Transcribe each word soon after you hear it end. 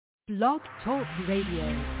Blog Talk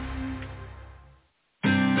Radio.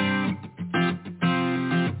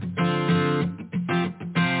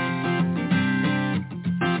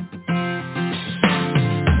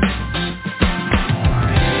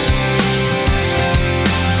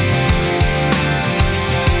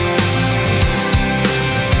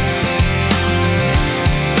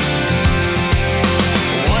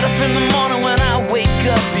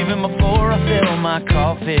 My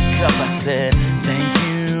coffee cup, I said,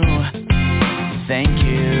 thank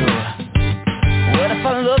you. What if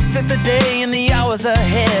I looked at the day and the hours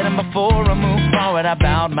ahead, and before I moved forward I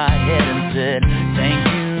bowed my head and said, thank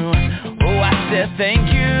you. Oh, I said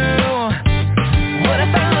thank you. What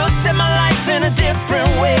if I looked at my life in a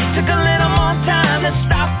different way, took a little more time to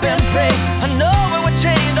stop and pray? I know it would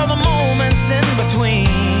change all the moments in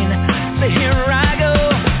between. So here I go.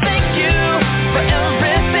 Thank you for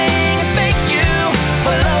everything.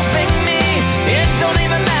 For loving me, it don't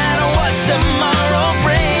even matter what tomorrow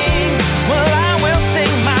brings. Well, I will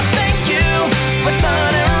sing my thank you for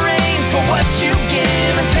sun and rain, for what you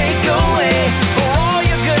give and take away, for all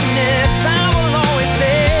your goodness. I will always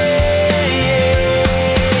say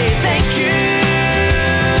thank you.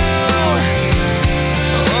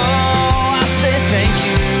 Oh, I say thank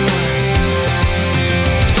you.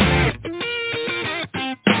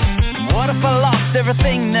 What if I lost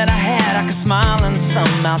everything that I had? I could smile and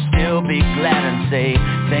somehow still be glad and say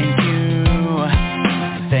thank you,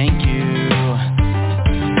 thank you.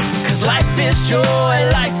 'Cause life is joy,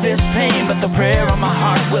 life is pain, but the prayer on my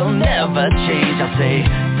heart will never change. I say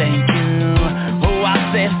thank you, oh I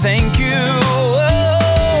say thank you.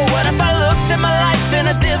 Oh, what if I looked at my life in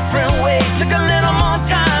a different way, took a little more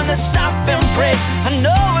time to stop and pray? I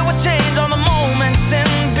know it would change all the moments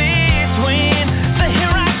in between. So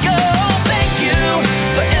here I go, thank you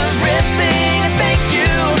for everything. Thank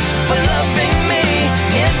you for loving me.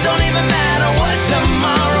 It don't even matter what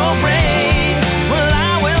tomorrow brings. Well,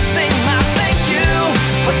 I will sing my thank you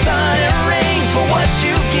for sun and rain, for what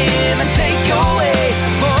you give and take away,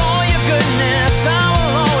 for all your goodness. I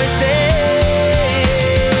will always say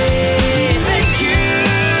thank you.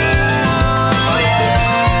 Oh, yeah.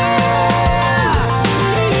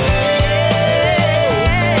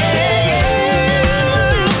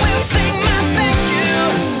 I will sing my thank you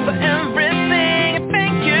for everything.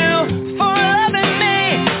 Thank you for loving me.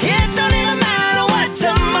 It don't even matter what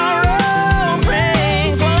tomorrow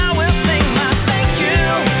brings. Well, I will sing my thank you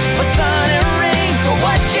for sun and rain, for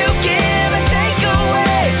what you give and take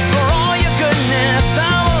away, for all your goodness.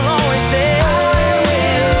 I will always say I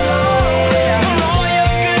will. For all your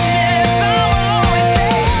goodness, I will always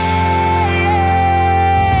say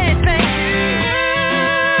thank you.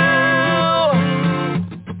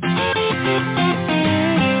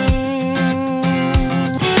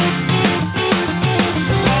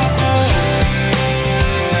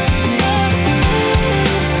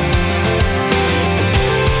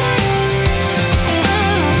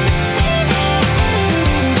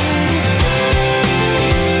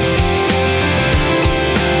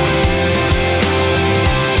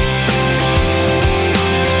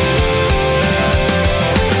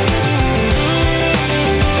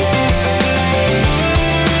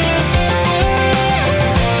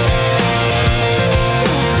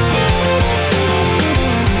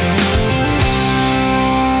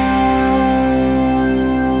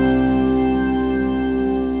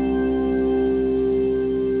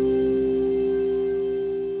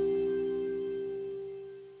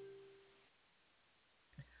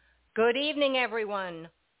 Good evening, everyone.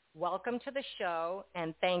 Welcome to the show,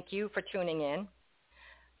 and thank you for tuning in.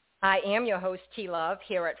 I am your host, T. Love,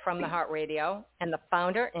 here at From the Heart Radio, and the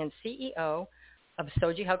founder and CEO of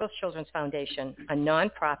Soji Huggles Children's Foundation, a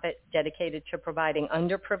nonprofit dedicated to providing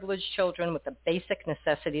underprivileged children with the basic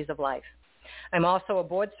necessities of life. I'm also a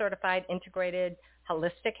board-certified integrated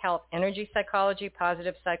holistic health, energy psychology,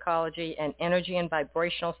 positive psychology, and energy and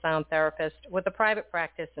vibrational sound therapist with a private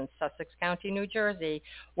practice in Sussex County, New Jersey,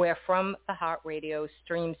 where From the Heart Radio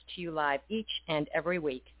streams to you live each and every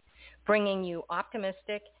week, bringing you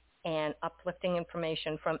optimistic and uplifting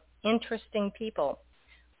information from interesting people.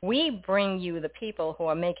 We bring you the people who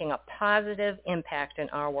are making a positive impact in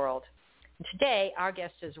our world. And today, our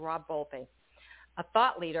guest is Rob Volpe, a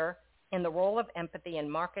thought leader in the role of empathy in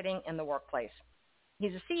marketing and the workplace.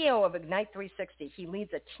 He's the CEO of Ignite 360. He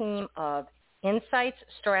leads a team of insights,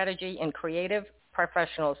 strategy, and creative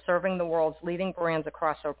professionals serving the world's leading brands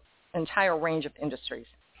across an entire range of industries.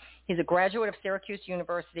 He's a graduate of Syracuse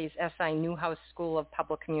University's S.I. Newhouse School of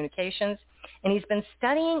Public Communications, and he's been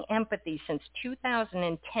studying empathy since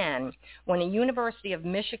 2010 when a University of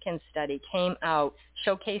Michigan study came out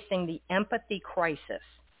showcasing the empathy crisis.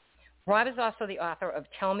 Rob is also the author of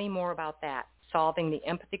Tell Me More About That, Solving the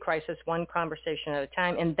Empathy Crisis One Conversation at a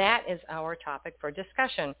Time, and that is our topic for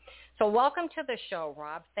discussion. So welcome to the show,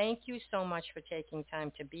 Rob. Thank you so much for taking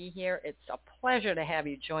time to be here. It's a pleasure to have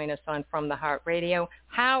you join us on From the Heart Radio.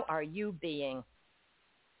 How are you being?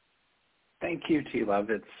 Thank you, T-Love.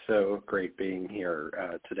 It's so great being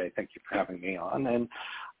here today. Thank you for having me on. And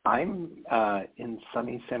I'm in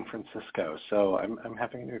sunny San Francisco, so I'm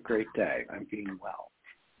having a great day. I'm being well.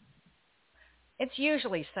 It's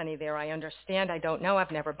usually sunny there, I understand. I don't know. I've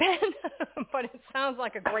never been, but it sounds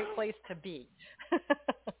like a great place to be.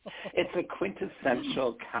 It's a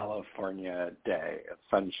quintessential California day of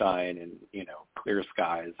sunshine and, clear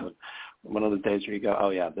skies. And one of the days where you go, oh,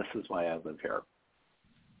 yeah, this is why I live here.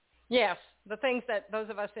 Yes, the things that those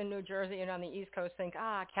of us in New Jersey and on the East Coast think,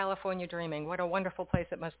 California dreaming. What a wonderful place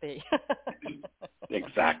it must be.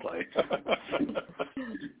 Exactly.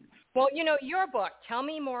 Well, your book, Tell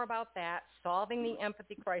Me More About That, Solving the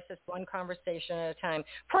Empathy Crisis One Conversation at a Time.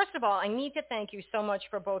 First of all, I need to thank you so much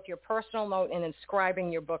for both your personal note and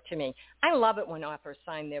inscribing your book to me. I love it when authors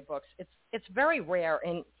sign their books. It's very rare,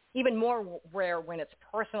 and even more rare when it's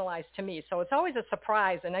personalized to me. So it's always a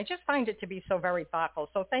surprise, and I just find it to be so very thoughtful.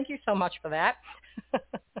 So thank you so much for that.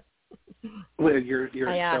 Well, you're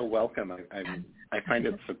so welcome. I find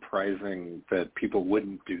it surprising that people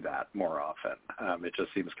wouldn't do that more often. It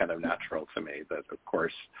just seems kind of natural to me that, of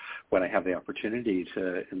course, when I have the opportunity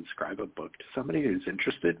to inscribe a book to somebody who's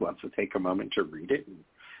interested, wants to take a moment to read it and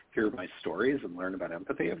hear my stories and learn about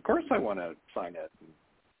empathy, of course I want to sign it and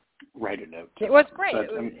write a note. It was great.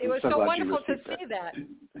 It was so wonderful to see that.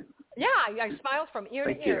 Yeah, I smiled from ear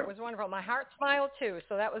to ear. It was wonderful. My heart smiled, too,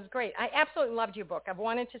 so that was great. I absolutely loved your book. I've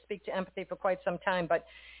wanted to speak to empathy for quite some time, but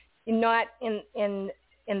not in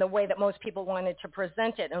the way that most people wanted to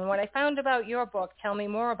present it. And what I found about your book, Tell Me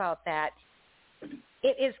More About That,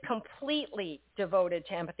 it is completely devoted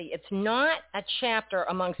to empathy. It's not a chapter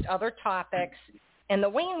amongst other topics. And the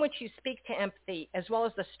way in which you speak to empathy, as well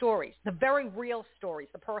as the stories, the very real stories,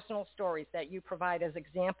 the personal stories that you provide as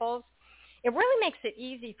examples, it really makes it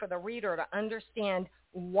easy for the reader to understand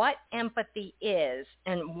what empathy is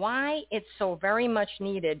and why it's so very much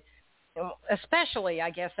needed, especially, I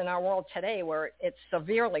guess, in our world today where it's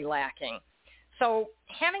severely lacking. So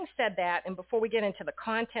having said that, and before we get into the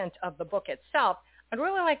content of the book itself, I'd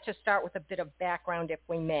really like to start with a bit of background, if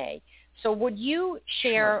we may. So would you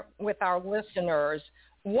share with our listeners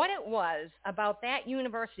what it was about that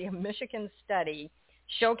University of Michigan study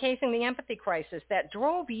showcasing the empathy crisis that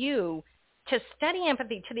drove you to study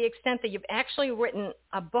empathy to the extent that you've actually written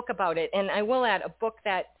a book about it? And I will add, a book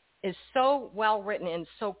that is so well written and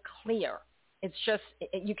so clear. It's just,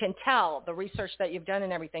 you can tell the research that you've done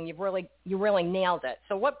and everything. You really nailed it.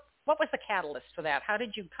 So what was the catalyst for that? How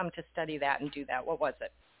did you come to study that and do that? What was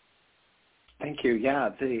it? Thank you. Yeah,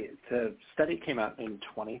 the study came out in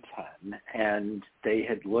 2010, and they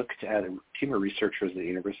had looked at, a team of researchers at the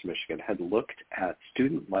University of Michigan had looked at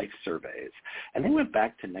student life surveys, and they went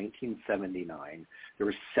back to 1979. There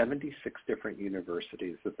were 76 different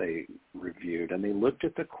universities that they reviewed, and they looked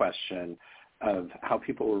at the question of how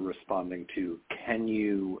people were responding to, can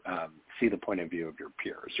you see the point of view of your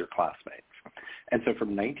peers, your classmates? And so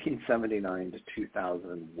from 1979 to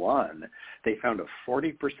 2001, they found a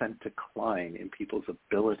 40% decline in people's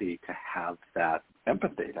ability to have that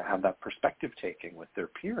empathy, to have that perspective taking with their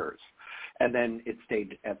peers. And then it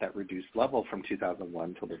stayed at that reduced level from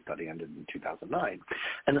 2001 till the study ended in 2009.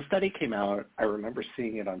 And the study came out, I remember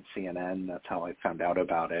seeing it on CNN, that's how I found out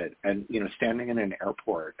about it, and standing in an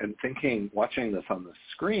airport and thinking, watching this on the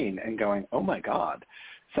screen and going, oh my God,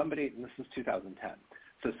 somebody, and this is 2010,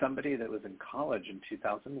 so somebody that was in college in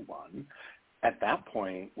 2001 at that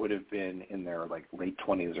point would have been in their late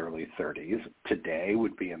 20s, early 30s. Today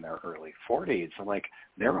would be in their early 40s. So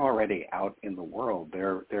they're already out in the world.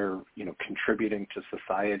 They're contributing to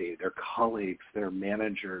society. Their colleagues, their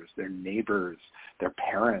managers, their neighbors, their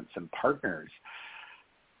parents and partners.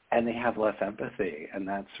 And they have less empathy, and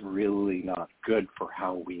that's really not good for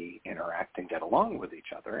how we interact and get along with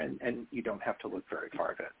each other. And you don't have to look very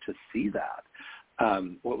far to see that.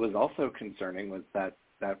 What was also concerning was that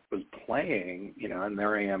was playing, and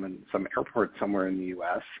there I am in some airport somewhere in the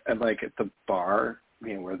U.S., and at the bar,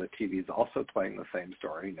 where the TV is also playing the same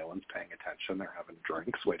story, no one's paying attention, they're having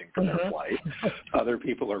drinks, waiting for their flight. Other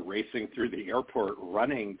people are racing through the airport,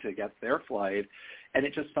 running to get their flight, and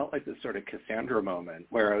it just felt like this sort of Cassandra moment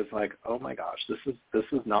where I was like, oh my gosh, this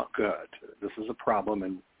is not good. This is a problem,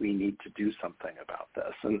 and we need to do something about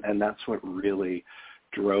this, and that's what really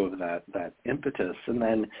drove that impetus. And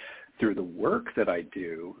then through the work that I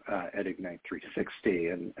do at Ignite 360,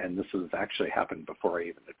 and this has actually happened before I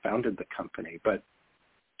even had founded the company, but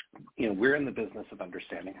we're in the business of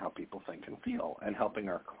understanding how people think and feel and helping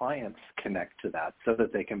our clients connect to that so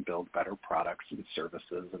that they can build better products and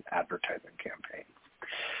services and advertising campaigns.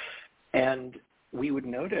 And we would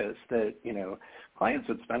notice that, clients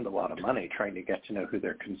would spend a lot of money trying to get to know who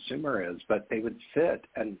their consumer is, but they would sit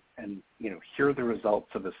and hear the results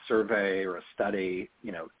of a survey or a study,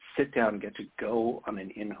 sit down and get to go on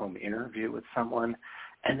an in-home interview with someone,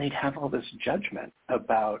 and they'd have all this judgment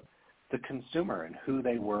about the consumer and who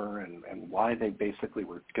they were and why they basically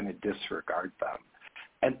were going to disregard them.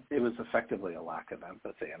 And it was effectively a lack of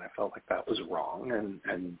empathy, and I felt like that was wrong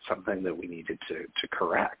and something that we needed to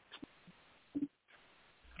correct.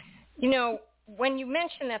 When you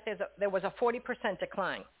mentioned that there was a 40%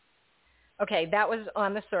 decline, okay, that was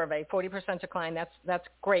on the survey, 40% decline. That's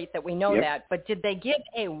great that we know that. But did they give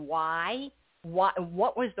a why? What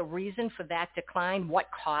was the reason for that decline? What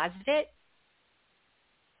caused it?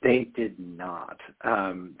 They did not.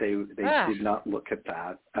 They did not look at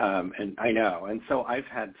that, and I know. And so I've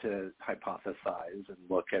had to hypothesize and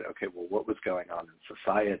look at, okay, well, what was going on in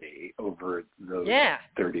society over those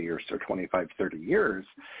 30 years or 25, 30 years?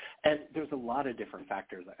 And there's a lot of different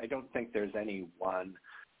factors. I don't think there's any one,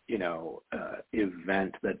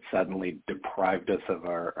 event that suddenly deprived us of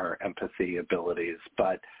our empathy abilities,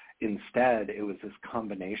 but instead, it was this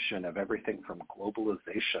combination of everything from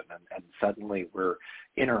globalization, and suddenly we're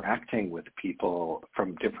interacting with people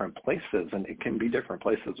from different places, and it can be different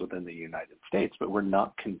places within the United States, but we're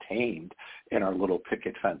not contained in our little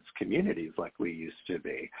picket fence communities like we used to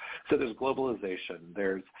be. So there's globalization,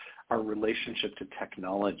 there's our relationship to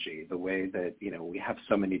technology, the way that, we have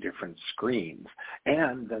so many different screens,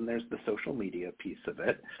 and then there's the social media piece of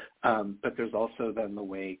it, but there's also then the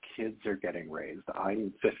way kids are getting raised.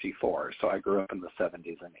 I'm 54, so I grew up in the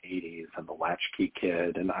 70s and 80s and the latchkey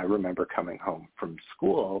kid, and I remember coming home from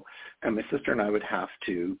school, and my sister and I would have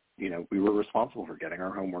to, we were responsible for getting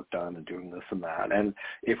our homework done and doing this and that, and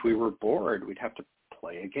if we were bored, we'd have to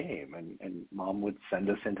play a game, and mom would send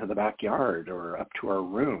us into the backyard or up to our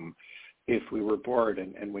room if we were bored,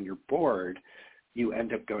 and when you're bored, you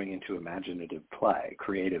end up going into imaginative play,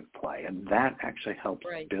 creative play, and that actually helps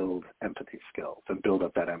build empathy skills and build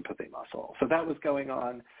up that empathy muscle. So that was going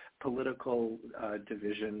on. Political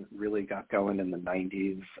division really got going in the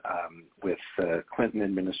 90s with the Clinton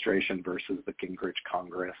administration versus the Gingrich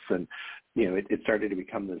Congress, and it started to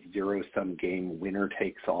become this zero-sum game, winner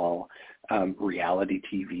takes all. Reality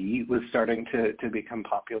TV was starting to become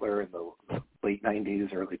popular in the late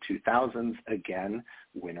 90s, early 2000s. Again,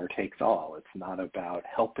 winner takes all. It's not about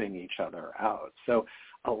helping each other out. So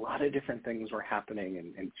a lot of different things were happening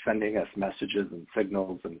and sending us messages and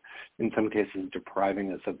signals, and in some cases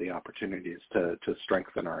depriving us of the opportunities to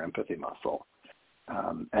strengthen our empathy muscle.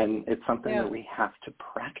 And it's something that we have to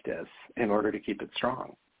practice in order to keep it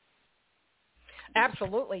strong.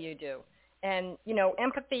 Absolutely you do. And,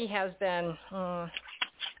 empathy has been, I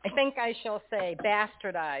think I shall say,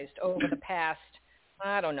 bastardized over the past,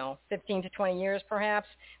 15 to 20 years perhaps.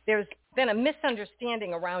 There's been a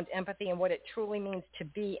misunderstanding around empathy and what it truly means to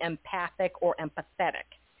be empathic or empathetic.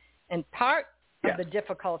 And part of the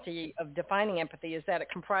difficulty of defining empathy is that it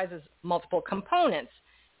comprises multiple components,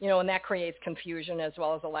 and that creates confusion as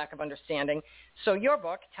well as a lack of understanding. So your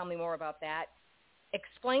book, Tell Me More About That,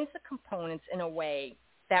 explains the components in a way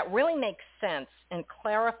that really makes sense and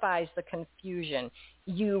clarifies the confusion.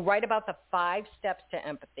 You write about the 5 steps to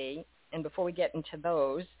empathy, and before we get into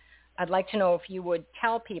those, I'd like to know if you would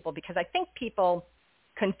tell people, because I think people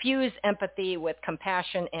confuse empathy with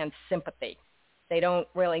compassion and sympathy. They don't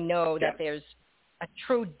really know that there's a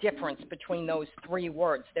true difference between those 3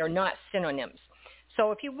 words. They're not synonyms.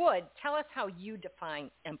 So if you would, tell us how you define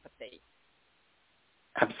empathy.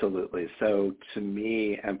 Absolutely. So to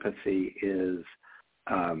me, empathy is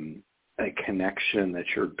a connection that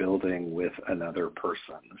you're building with another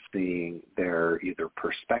person, seeing their either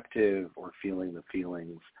perspective or feeling the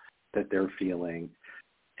feelings that they're feeling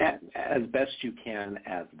as best you can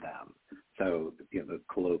as them. So, the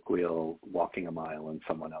colloquial walking a mile in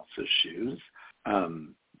someone else's shoes.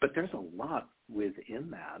 But there's a lot within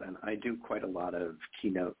that, and I do quite a lot of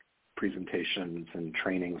keynote presentations and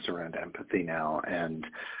trainings around empathy now, and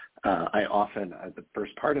I often, the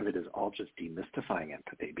first part of it is all just demystifying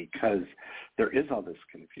empathy, because there is all this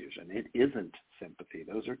confusion. It isn't sympathy.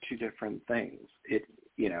 Those are 2 different things.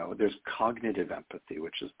 There's cognitive empathy,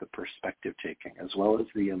 which is the perspective taking, as well as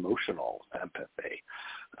the emotional empathy.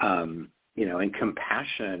 And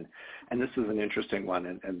compassion, and this is an interesting one,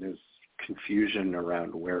 and there's confusion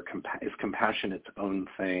around where is compassion its own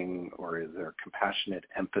thing, or is there compassionate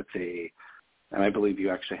empathy? And I believe you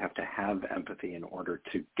actually have to have empathy in order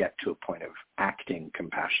to get to a point of acting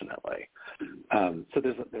compassionately. So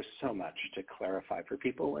there's so much to clarify for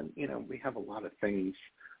people, and we have a lot of things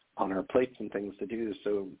on our plates and things to do.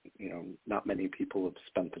 So not many people have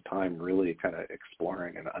spent the time really kind of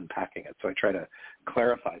exploring and unpacking it. So I try to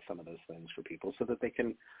clarify some of those things for people so that they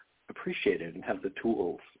can appreciate it and have the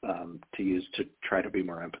tools to use to try to be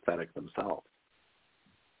more empathetic themselves.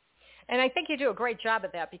 And I think you do a great job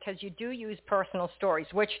at that, because you do use personal stories,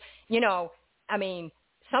 which,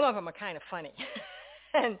 some of them are kind of funny.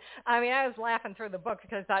 And I was laughing through the book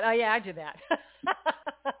because I thought, oh yeah, I do that.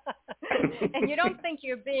 And you don't think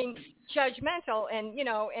you're being judgmental, and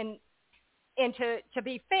to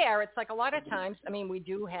be fair, it's like a lot of times, we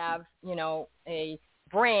do have, a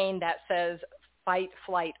brain that says fight,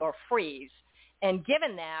 flight, or freeze. And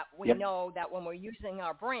given that, we know that when we're using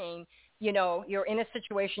our brain, you're in a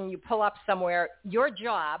situation, you pull up somewhere, your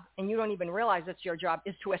job, and you don't even realize it's your job,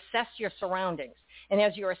 is to assess your surroundings. And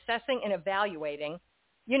as you're assessing and evaluating,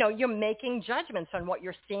 you're making judgments on what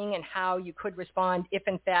you're seeing and how you could respond if,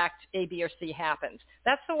 in fact, A, B, or C happens.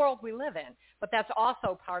 That's the world we live in, but that's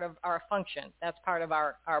also part of our function. That's part of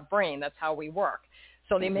our brain. That's how we work.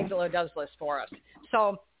 So the amygdala does this for us.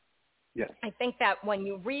 So I think that when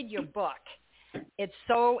you read your book, it's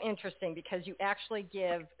so interesting because you actually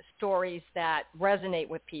give stories that resonate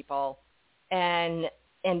with people and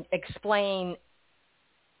explain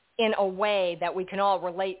in a way that we can all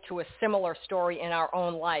relate to a similar story in our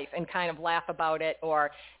own life and kind of laugh about it,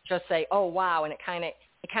 or just say, oh, wow, and it kind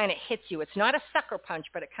of hits you. It's not a sucker punch,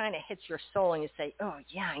 but it kind of hits your soul, and you say, oh,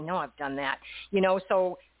 yeah, I know I've done that.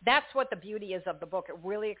 So that's what the beauty is of the book. It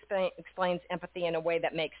really explains empathy in a way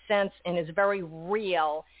that makes sense and is very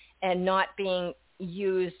real, and not being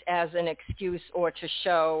used as an excuse or to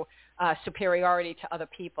show superiority to other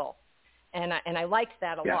people. And I liked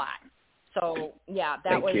that a lot. So,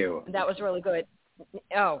 that was really good.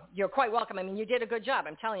 Oh, you're quite welcome. You did a good job.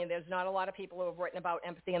 I'm telling you, there's not a lot of people who have written about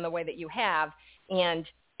empathy in the way that you have, and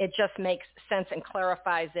it just makes sense and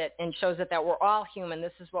clarifies it and shows it that we're all human.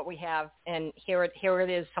 This is what we have, and here it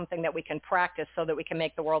is, something that we can practice so that we can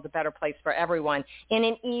make the world a better place for everyone in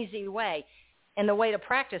an easy way. And the way to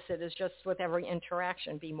practice it is just with every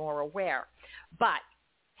interaction, be more aware. But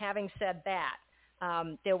having said that,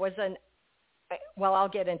 there was I'll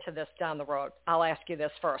get into this down the road. I'll ask you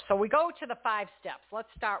this first. So we go to the 5 steps. Let's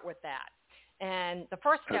start with that. And the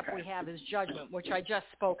first step we have is judgment, which I just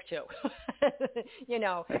spoke to.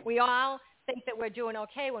 We all think that we're doing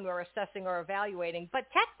okay when we're assessing or evaluating, but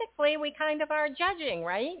technically we kind of are judging,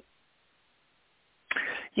 right?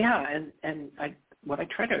 Yeah, and what I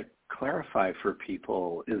try to clarify for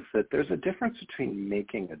people is that there's a difference between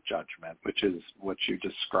making a judgment, which is what you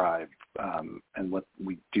described, and what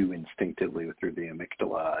we do instinctively through the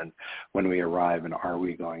amygdala, and when we arrive and are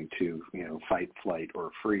we going to, fight, flight,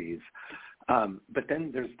 or freeze. But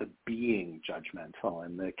then there's the being judgmental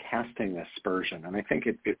and the casting aspersion, and I think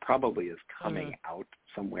it probably is coming out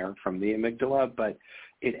somewhere from the amygdala, but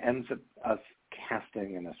it ends up us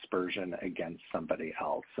casting an aspersion against somebody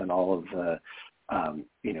else, and all of the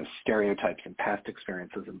stereotypes and past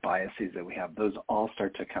experiences and biases that we have, those all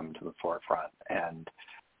start to come to the forefront. And,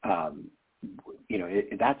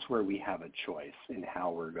 that's where we have a choice in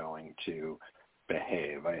how we're going to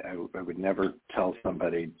behave. I would never tell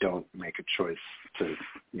somebody, don't make a choice to,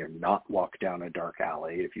 not walk down a dark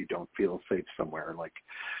alley if you don't feel safe somewhere. Like,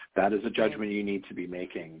 that is a judgment you need to be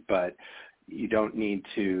making, but you don't need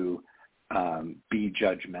to be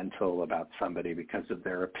judgmental about somebody because of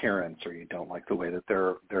their appearance, or you don't like the way that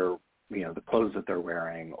they're the clothes that they're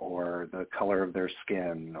wearing, or the color of their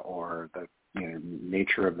skin, or the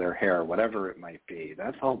nature of their hair, whatever it might be.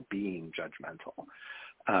 That's all being judgmental.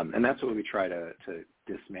 And that's what we try to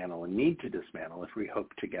dismantle and need to dismantle if we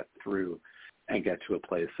hope to get through and get to a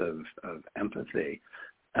place of empathy.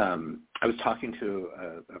 I was talking to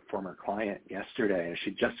a former client yesterday, and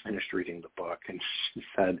she just finished reading the book, and she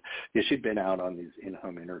said she'd been out on these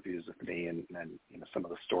in-home interviews with me, and some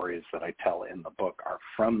of the stories that I tell in the book are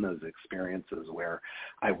from those experiences where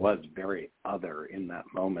I was very other in that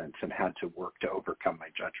moment and had to work to overcome my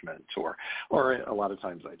judgment, or a lot of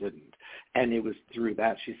times I didn't. And it was through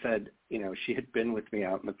that, she said, she had been with me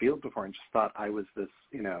out in the field before and just thought I was this,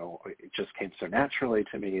 it just came so naturally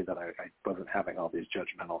to me that I wasn't having all these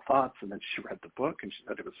judgmental thoughts. And then she read the book, and she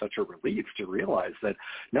said it was such a relief to realize that,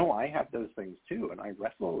 no, I have those things too, and I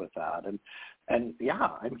wrestle with that. And yeah,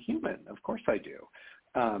 I'm human. Of course I do.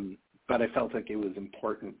 but I felt like it was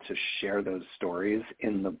important to share those stories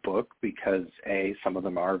in the book because, A, some of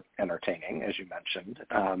them are entertaining, as you mentioned,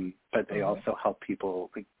 but they also help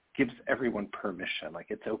people, it gives everyone permission. Like,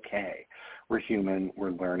 it's okay. We're human,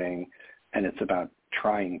 we're learning, and it's about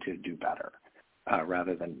trying to do better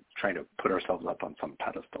rather than trying to put ourselves up on some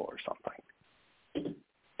pedestal or something.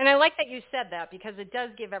 And I like that you said that because it does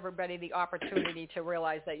give everybody the opportunity to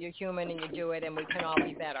realize that you're human and you do it and we can all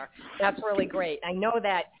be better. That's really great. I know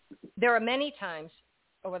that there are many times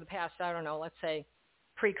over the past, I don't know, let's say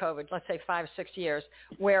pre-COVID, let's say 5 or 6 years,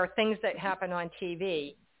 where things that happen on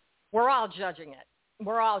TV, we're all judging it.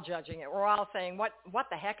 We're all judging it. We're all saying, what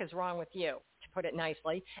the heck is wrong with you, to put it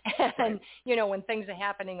nicely. And, you know, when things are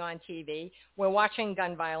happening on TV, we're watching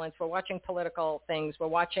gun violence, we're watching political things, we're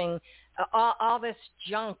watching all this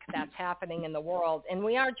junk that's happening in the world, and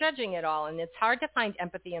we are judging it all. And it's hard to find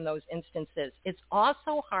empathy in those instances. It's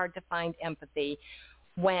also hard to find empathy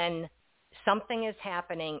when something is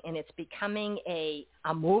happening and it's becoming a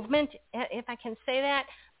movement, if I can say that.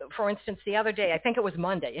 For instance, the other day, I think it was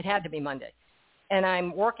Monday. It had to be Monday. And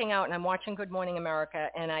I'm working out and I'm watching Good Morning America,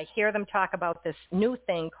 and I hear them talk about this new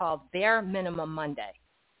thing called Bare Minimum Monday.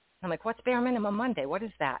 I'm like, what's Bare Minimum Monday? What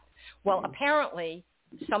is that? Well, apparently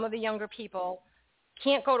some of the younger people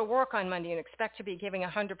can't go to work on Monday and expect to be giving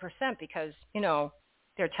 100% because, you know,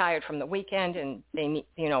 they're tired from the weekend and they need,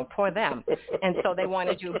 you know, poor them. And so they want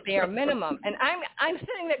to do bare minimum. And I'm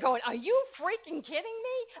sitting there going, are you freaking kidding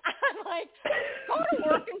me? I'm like, go to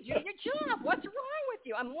work and do your job. What's wrong with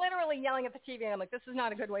you? I'm literally yelling at the TV and I'm like, this is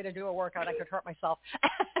not a good way to do a workout. I could hurt myself.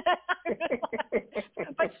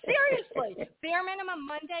 But seriously, bare minimum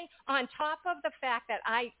Monday, on top of the fact that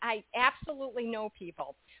I absolutely know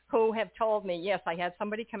people who have told me, yes, I had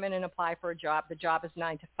somebody come in and apply for a job. The job is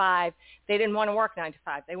 9 to 5. They didn't want to work 9 to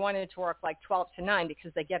 5. They wanted to work like 12 to 9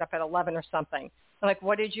 because they get up at 11 or something. I'm like,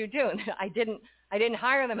 what did you do? And I didn't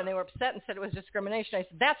hire them, and they were upset and said it was discrimination. I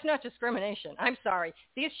said, that's not discrimination. I'm sorry.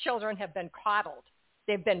 These children have been coddled.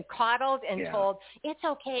 They've been coddled and told, it's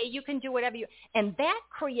okay, you can do whatever you, and that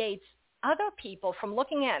creates other people from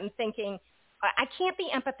looking at it and thinking, I can't be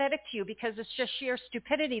empathetic to you because it's just sheer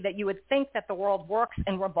stupidity that you would think that the world works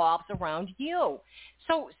and revolves around you.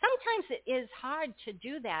 So sometimes it is hard to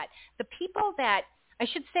do that. The people that, I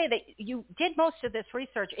should say that you did most of this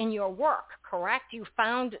research in your work, correct? You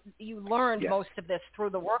learned most of this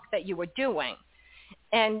through the work that you were doing.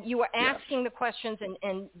 And you were asking the questions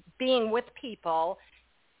and being with people.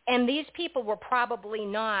 And these people were probably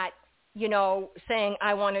not, you know, saying,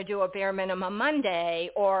 I want to do a bare minimum Monday,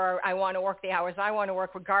 or I want to work the hours I want to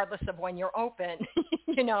work regardless of when you're open,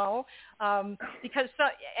 you know, because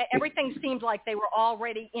everything seemed like they were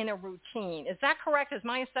already in a routine. Is that correct? Is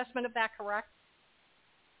my assessment of that correct?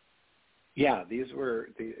 Yeah,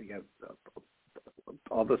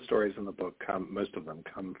 all the stories in the book most of them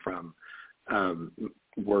come from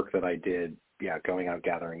work that I did, going out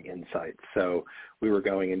gathering insights. So we were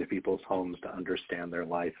going into people's homes to understand their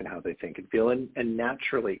life and how they think and feel. And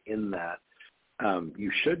naturally in that,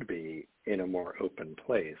 you should be in a more open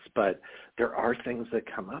place. But there are things that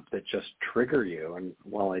come up that just trigger you. And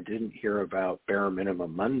while I didn't hear about Bare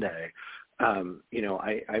Minimum Monday, you know,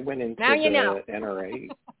 I went into the NRA.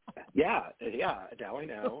 Yeah, now I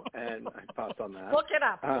know, and I thought on that. Look it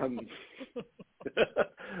up.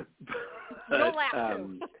 You'll laugh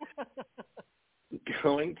too.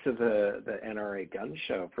 Going to the NRA gun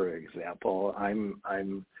show, for example, I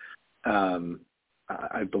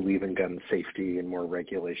believe in gun safety and more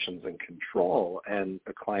regulations and control, and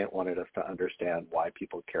the client wanted us to understand why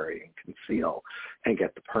people carry and conceal and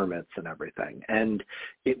get the permits and everything. And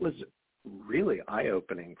it was really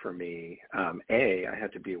eye-opening for me. I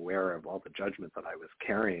had to be aware of all the judgment that I was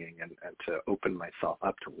carrying and to open myself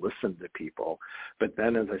up to listen to people. But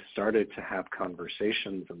then as I started to have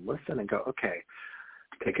conversations and listen and go, okay,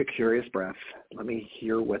 take a curious breath. Let me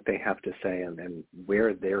hear what they have to say and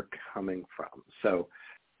where they're coming from. So,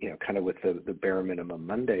 you know, kind of with the Bare Minimum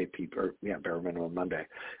Monday Bare Minimum Monday.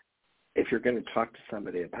 If you're going to talk to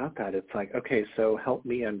somebody about that, it's like, okay, so help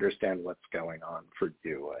me understand what's going on for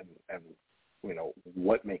you and you know,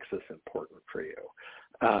 what makes this important for you.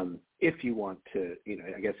 If you want to, you know,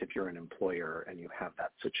 I guess if you're an employer and you have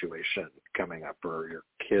that situation coming up or your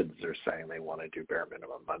kids are saying they want to do Bare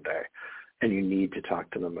Minimum Monday and you need to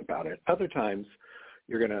talk to them about it. Other times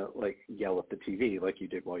you're going to like yell at the TV like you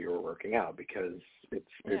did while you were working out because it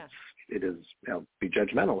is, you know, be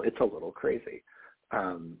judgmental. It's a little crazy.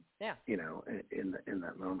 You know, in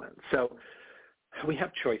that moment. So we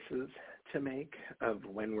have choices to make of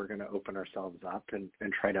when we're going to open ourselves up and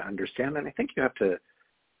try to understand. And I think you have to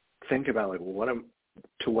think about like,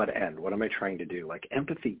 to what end? What am I trying to do? Like,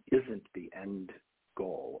 empathy isn't the end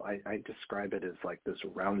goal. I describe it as like this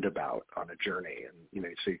roundabout on a journey. And,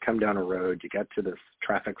 so you come down a road, you get to this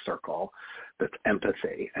traffic circle that's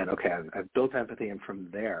empathy. And okay, I've built empathy. And from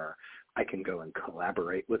there, I can go and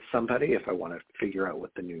collaborate with somebody if I want to figure out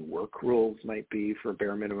what the new work rules might be for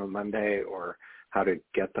Bare Minimum Monday, or how to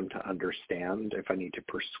get them to understand. If I need to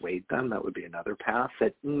persuade them, that would be another path.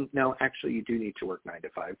 That, no, actually, you do need to work 9 to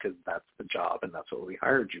 5 because that's the job and that's what we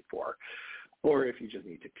hired you for. Or if you just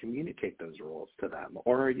need to communicate those rules to them,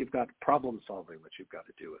 or you've got problem solving, which you've got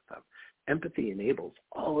to do with them. Empathy enables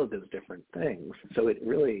all of those different things. So it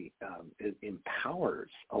really it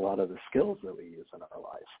empowers a lot of the skills that we use in our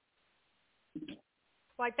life.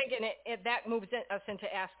 Well, I think that moves us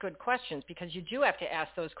into ask good questions, because you do have to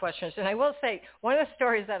ask those questions. And I will say, one of the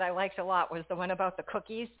stories that I liked a lot was the one about the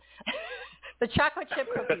cookies, the chocolate chip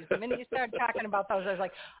cookies. The minute you started talking about those, I was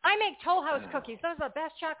like, I make Toll House cookies. Those are the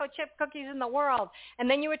best chocolate chip cookies in the world. And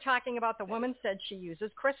then you were talking about the woman said she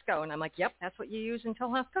uses Crisco. And I'm like, yep, that's what you use in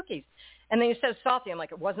Toll House cookies. And then you said salty. I'm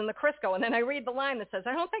like, it wasn't the Crisco. And then I read the line that says,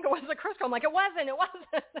 I don't think it was the Crisco. I'm like, it wasn't. And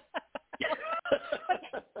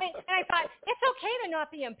I thought, it's okay to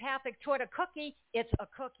not be empathic toward a cookie. It's a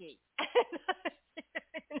cookie.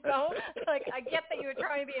 Like, I get that you were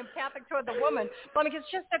trying to be empathic toward the woman, but like, it's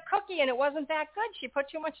just a cookie and it wasn't that good. She put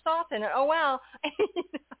too much salt in it. Oh, well.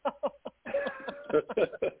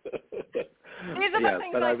 These are the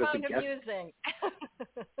things I found amusing.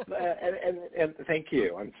 and thank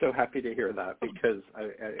you. I'm so happy to hear that, because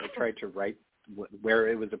I tried to write where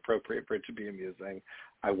it was appropriate for it to be amusing.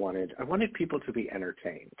 I wanted people to be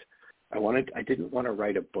entertained. I didn't want to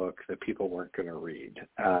write a book that people weren't going to read.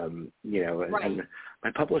 Right. And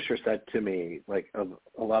my publisher said to me, like,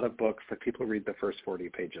 a lot of books that people read the first 40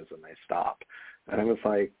 pages and they stop. And I was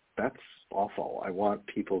like, that's awful. I want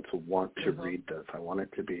people to want to read this. I want it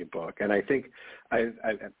to be a book. And I think I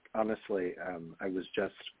honestly, I was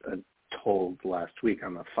just told last week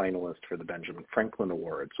I'm a finalist for the Benjamin Franklin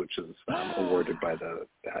Awards, which is awarded by the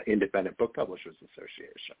Independent Book Publishers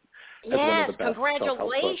Association. As one of the best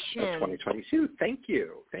congratulations. Self-help books of 2022. Thank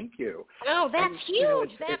you. Oh, that's huge.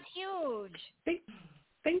 That's huge.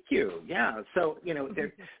 Thank you. Yeah. So,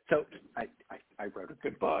 so I wrote a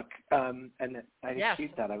good book, and I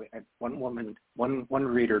achieved that. One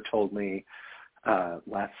reader told me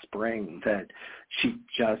last spring that she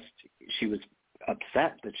was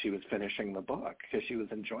upset that she was finishing the book because she was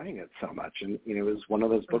enjoying it so much. And, it was one of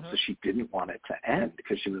those books that she didn't want it to end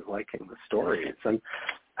because she was liking the stories. And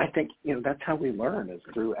I think, that's how we learn, is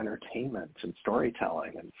through entertainment and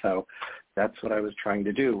storytelling. And so that's what I was trying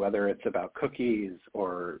to do, whether it's about cookies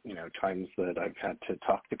or, times that I've had to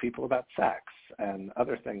talk to people about sex and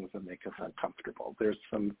other things that make us uncomfortable. There's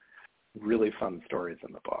some really fun stories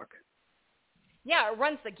in the book. Yeah, it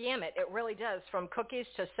runs the gamut. It really does, from cookies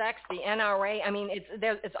to sex, the NRA. I mean,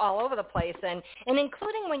 it's all over the place, and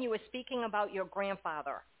including when you were speaking about your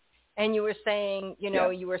grandfather, and you were saying,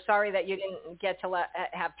 you were sorry that you didn't get to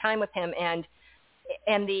have time with him, and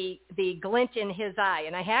the glint in his eye.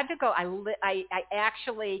 And I had to go. I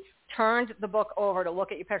actually turned the book over to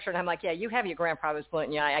look at your picture, and I'm like, yeah, you have your grandfather's glint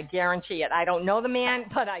in your eye. I guarantee it. I don't know the man,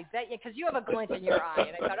 but I bet you, because you have a glint in your eye.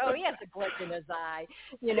 And I thought, oh, he has a glint in his eye,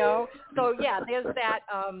 So, yeah, there's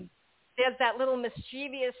that little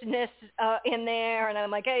mischievousness in there. And I'm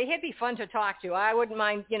like, hey, he'd be fun to talk to. I wouldn't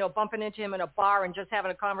mind, bumping into him in a bar and just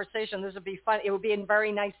having a conversation. This would be fun. It would be a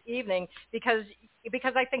very nice evening, because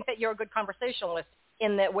I think that you're a good conversationalist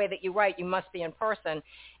in the way that you write. You must be in person.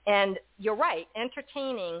 And you're right.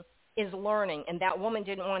 Entertaining is learning, and that woman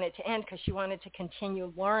didn't want it to end because she wanted to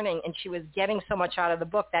continue learning, and she was getting so much out of the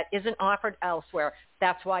book that isn't offered elsewhere.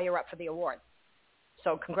 That's why you're up for the award.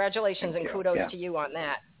 So congratulations and kudos to you on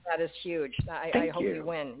that. That is huge. I hope you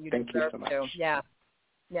win. You Thank deserve you so much. to.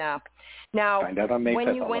 Yeah. Now, find out on May 5th,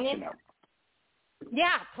 when you I'll went let in, you know.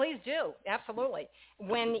 Yeah, please do. Absolutely.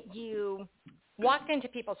 When you walked into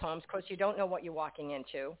people's homes, of course, you don't know what you're walking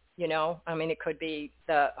into, I mean, it could be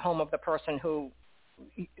the home of the person who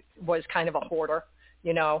was kind of a hoarder,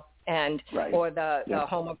 and right. or the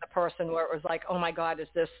home of the person where it was like, oh my God, is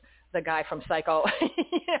this the guy from Psycho?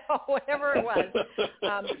 Whatever it was.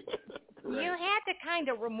 You had to kind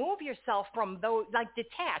of remove yourself from those, like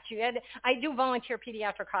detach. I do volunteer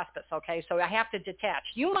pediatric hospice, okay, so I have to detach.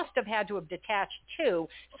 You must have had to have detached too,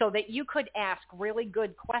 so that you could ask really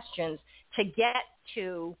good questions to get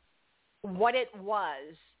to what it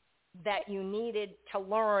was that you needed to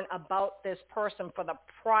learn about this person for the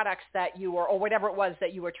products that you were, or whatever it was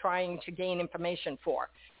that you were trying to gain information for,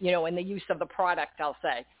 in the use of the product, I'll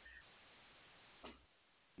say.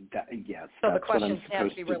 Yes. So that's the questions what I'm have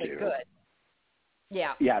to be really do. good.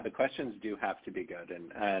 Yeah, the questions do have to be good,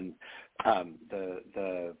 and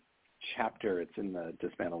the chapter, it's in the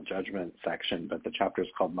Dismantle Judgment section, but the chapter is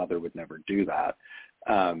called Mother Would Never Do That,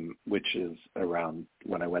 which is around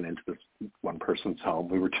when I went into this one person's home.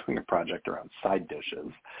 We were doing a project around side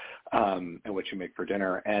dishes and what you make for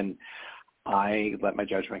dinner, and I let my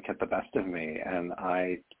judgment get the best of me, and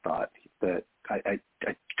I thought that I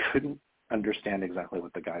couldn't understand exactly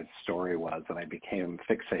what the guy's story was, and I became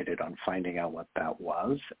fixated on finding out what that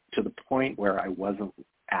was, to the point where I wasn't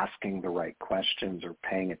asking the right questions or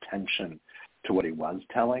paying attention to what he was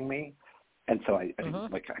telling me. And so I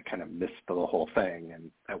kind of missed the whole thing, and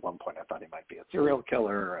at one point I thought he might be a serial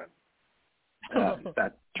killer, and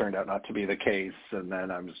that turned out not to be the case. And then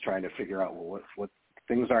I was trying to figure out, well, what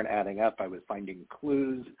things aren't adding up. I was finding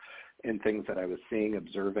clues in things that I was seeing,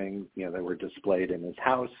 observing, that were displayed in his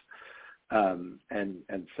house.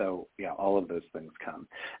 And so, all of those things come.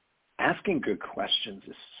 Asking good questions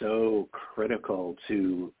is so critical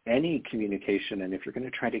to any communication. And if you're going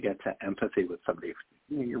to try to get to empathy with somebody,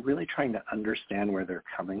 you're really trying to understand where they're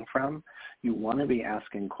coming from. You want to be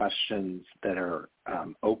asking questions that are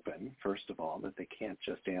open, first of all, that they can't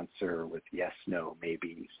just answer with yes, no,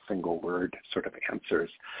 maybe, single word sort of answers.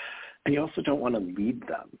 And you also don't want to lead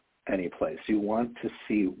them any place. You want to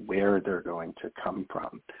see where they're going to come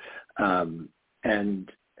from.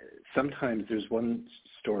 And sometimes there's one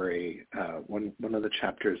story, one of the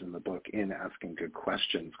chapters in the book in Asking Good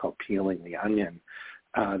Questions called Peeling the Onion.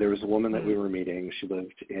 There was a woman that we were meeting. She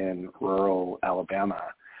lived in rural Alabama,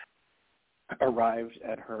 arrived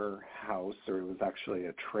at her house, or it was actually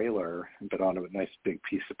a trailer, but on a nice big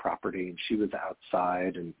piece of property, and she was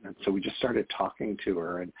outside, and so we just started talking to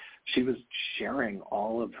her, and she was sharing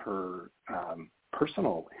all of her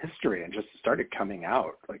personal history and just started coming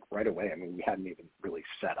out like right away. I mean, we hadn't even really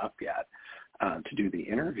set up yet to do the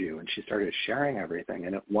interview, and she started sharing everything.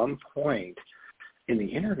 And at one point in the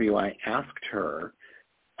interview, I asked her,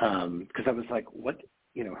 because I was like, what,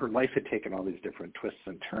 her life had taken all these different twists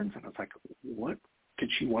and turns, and I was like, what did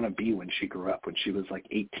she want to be when she grew up, when she was like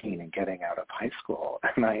 18 and getting out of high school?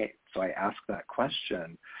 And so I asked that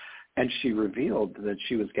question, and she revealed that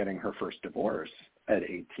she was getting her first divorce at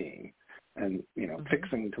 18. And,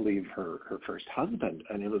 fixing to leave her first husband.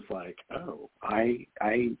 And it was like, oh, I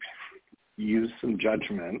used some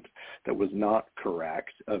judgment that was not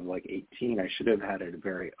correct of like 18. I should have had a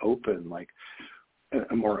very open, like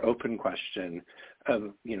a more open question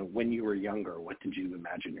of, when you were younger, what did you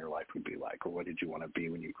imagine your life would be like? Or what did you want to be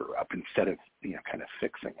when you grew up, instead of, kind of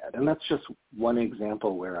fixing it. And that's just one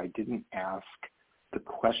example where I didn't ask the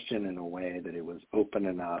question in a way that it was open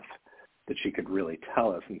enough that she could really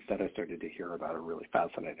tell us. Instead, I started to hear about a really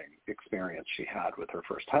fascinating experience she had with her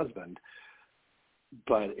first husband.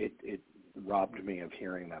 But it robbed me of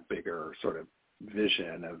hearing that bigger sort of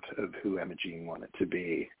vision of who Emma Jean wanted to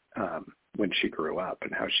be when she grew up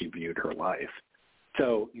and how she viewed her life.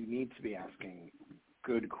 So you need to be asking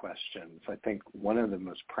good questions. I think one of the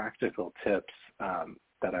most practical tips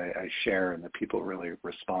that I share and that people really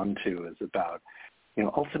respond to is about,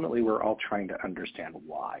 ultimately we're all trying to understand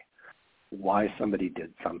why somebody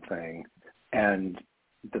did something. And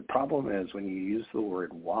the problem is when you use the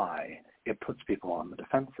word why, it puts people on the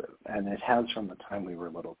defensive. And it has from the time we were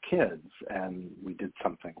little kids and we did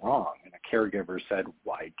something wrong. And a caregiver said,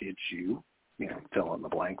 why did you, fill in the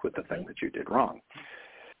blank with the thing that you did wrong?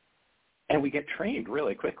 And we get trained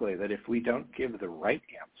really quickly that if we don't give the right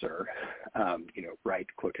answer, right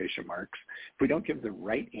quotation marks, if we don't give the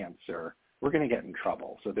right answer, we're going to get in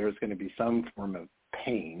trouble. So there's going to be some form of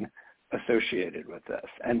pain associated with this.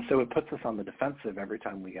 And so it puts us on the defensive every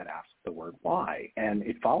time we get asked the word why. And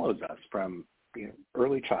it follows us from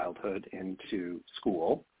early childhood into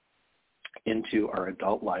school, into our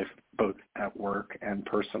adult life, both at work and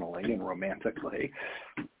personally and romantically.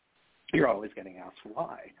 You're always getting asked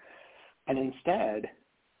why. And instead,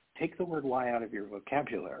 take the word why out of your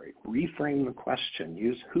vocabulary. Reframe the question.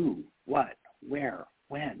 Use who, what, where,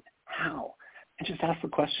 when, how, and just ask the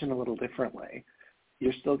question a little differently.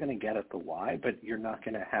 You're still going to get at the why, but you're not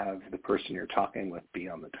going to have the person you're talking with be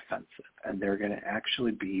on the defensive. And they're going to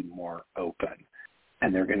actually be more open.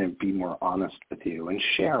 And they're going to be more honest with you and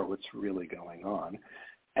share what's really going on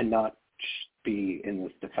and not be in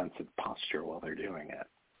this defensive posture while they're doing it.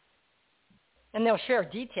 And they'll share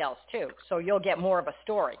details, too, so you'll get more of a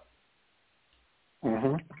story.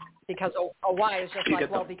 Mm-hmm. Because a why is just like,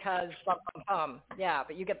 well, because, yeah,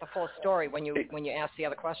 but you get the full story when you ask the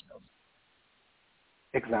other questions.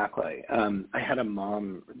 Exactly. I had a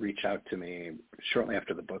mom reach out to me shortly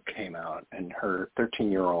after the book came out, and her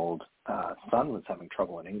 13-year-old son was having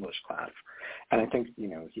trouble in English class. And I think,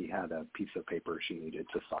 he had a piece of paper she needed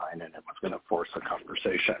to sign, and it was going to force a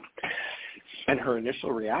conversation. And her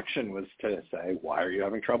initial reaction was to say, why are you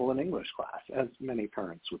having trouble in English class, as many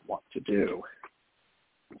parents would want to do.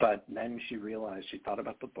 But then she realized, she thought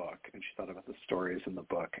about the book, and she thought about the stories in the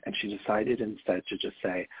book, and she decided instead to just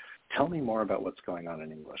say, tell me more about what's going on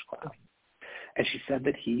in English class. And she said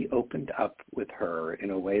that he opened up with her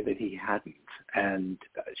in a way that he hadn't, and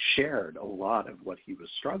shared a lot of what he was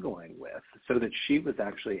struggling with, so that she was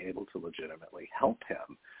actually able to legitimately help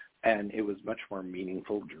him. And it was much more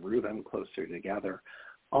meaningful, drew them closer together,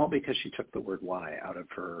 all because she took the word why out of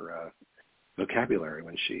her vocabulary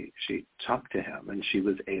when she talked to him, and she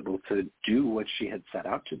was able to do what she had set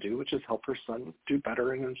out to do, which is help her son do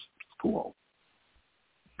better in his school.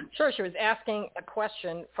 Sure, she was asking a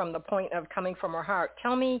question from the point of coming from her heart.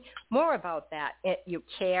 Tell me more about that. You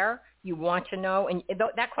care, you want to know, and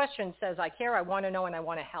that question says, I care, I want to know, and I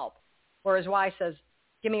want to help. Whereas why says,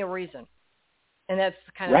 give me a reason. And that's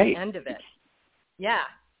kind of the end of it. Yeah.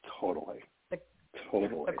 Totally.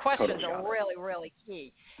 The questions are really, really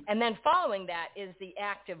key. And then following that is the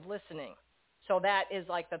active listening. So that is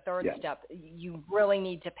like the third step. You really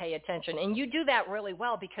need to pay attention. And you do that really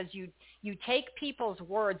well because you take people's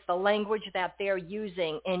words, the language that they're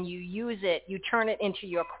using, and you use it, you turn it into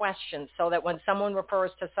your questions so that when someone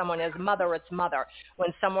refers to someone as mother, it's mother.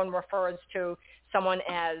 When someone refers to someone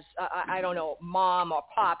as, mom or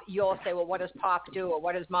pop, you'll say, well, what does pop do or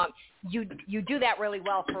what does mom? You do that really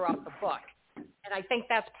well throughout the book. And I think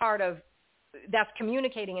that's that's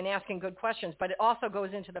communicating and asking good questions, but it also goes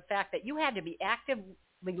into the fact that you had to be actively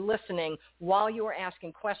listening while you were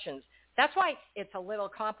asking questions. That's why it's a little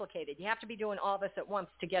complicated. You have to be doing all this at once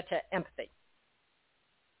to get to empathy.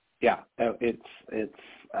 Yeah, it's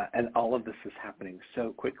and all of this is happening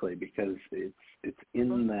so quickly because it's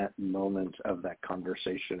in that moment of that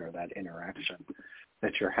conversation or that interaction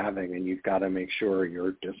that you're having, and you've got to make sure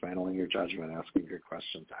you're dismantling your judgment, asking good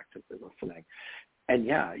questions, actively listening. And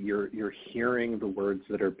yeah, you're hearing the words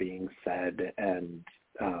that are being said and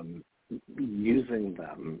using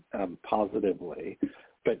them positively,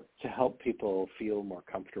 but to help people feel more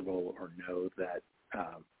comfortable or know that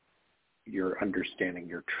you're understanding,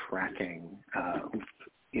 you're tracking,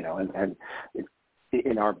 and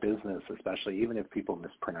in our business especially, even if people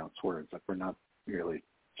mispronounce words, like we're not really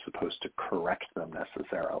supposed to correct them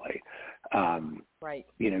necessarily, right?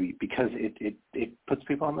 Because it puts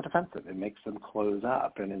people on the defensive. It makes them close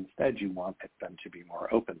up, and instead you want them to be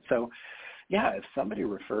more open. So, yeah, if somebody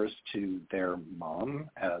refers to their mom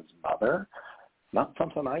as mother, not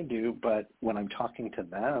something I do, but when I'm talking to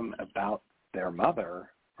them about their mother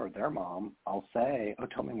or their mom, I'll say, "Oh,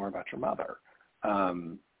 tell me more about your mother."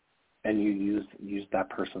 And you use that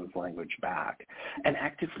person's language back. And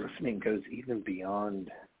active listening goes even beyond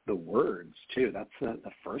the words, too. That's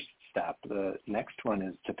the first step. The next one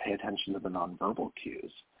is to pay attention to the nonverbal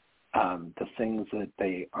cues, the things that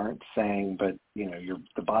they aren't saying, but,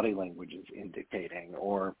 the body language is indicating,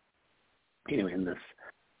 or, in this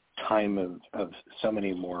time of so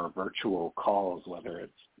many more virtual calls, whether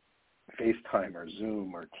it's FaceTime or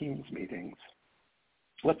Zoom or Teams meetings,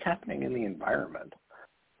 what's happening in the environment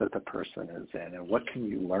that the person is in, and what can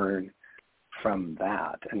you learn from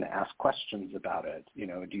that, and ask questions about it.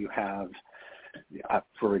 Do you have,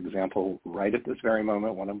 for example, right at this very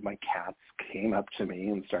moment, one of my cats came up to me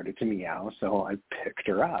and started to meow, so I picked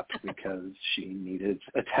her up because she needed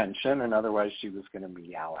attention, and otherwise she was going to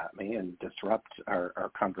meow at me and disrupt our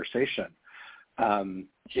conversation.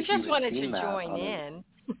 She just wanted to join in.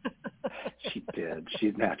 She did.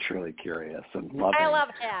 She's naturally curious and loving. I love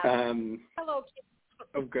cats. Hello, kids.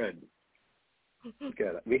 Oh, good.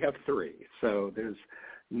 Good. We have 3, so there's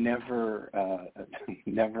never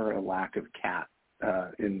a lack of cat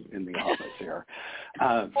in the office here.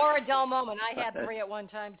 Or a dull moment. I had 3 at one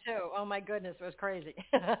time too. Oh my goodness, it was crazy.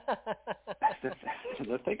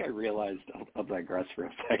 The thing I realized, I'll digress for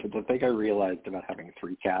a second. The thing I realized about having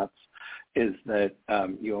 3 cats is that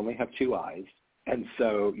you only have 2 eyes. And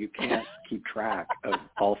so you can't keep track of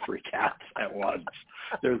all 3 cats at once.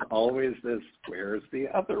 There's always this, where's the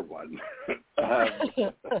other one?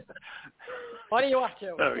 What are you up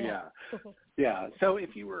to? Oh, yeah. Yeah. So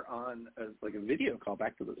if you were on a video call,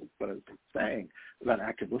 back to what I was saying about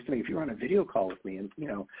active listening, if you were on a video call with me and,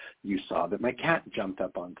 you saw that my cat jumped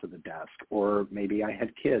up onto the desk, or maybe I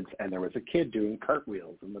had kids and there was a kid doing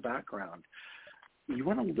cartwheels in the background, you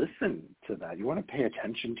want to listen to that. You want to pay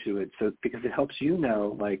attention to it, because it helps you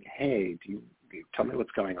know, like, hey, do you tell me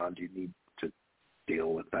what's going on? Do you need to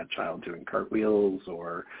deal with that child doing cartwheels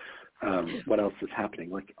or what else is happening.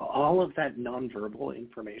 Like all of that nonverbal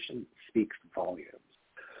information speaks volumes.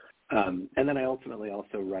 And then I ultimately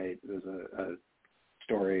also write, there's a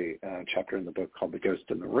story chapter in the book called The Ghost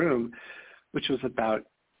in the Room, which was about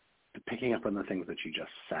picking up on the things that you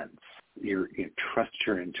just sense. You trust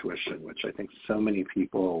your intuition, which I think so many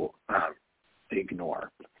people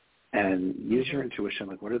ignore. And use your intuition,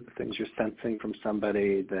 like what are the things you're sensing from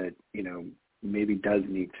somebody that, maybe does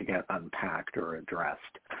need to get unpacked or addressed,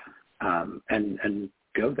 and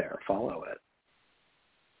go there, follow it.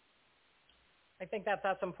 I think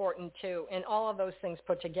that's important too. And all of those things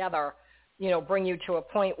put together, bring you to a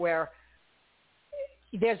point where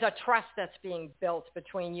there's a trust that's being built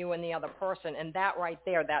between you and the other person. And that right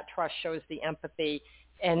there, that trust shows the empathy,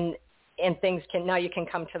 and things now you can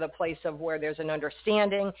come to the place of where there's an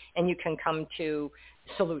understanding and you can come to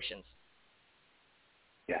solutions.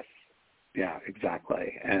 Yes. Yeah,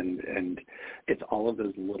 exactly. And it's all of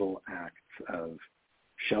those little acts of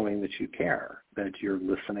showing that you care, that you're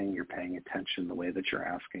listening, you're paying attention, the way that you're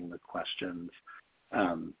asking the questions,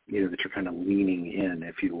 that you're kind of leaning in,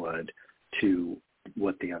 if you would, to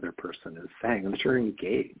what the other person is saying, and that you're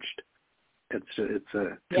engaged.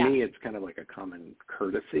 To me, it's kind of like a common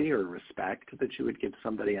courtesy or respect that you would give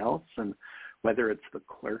somebody else. And whether it's the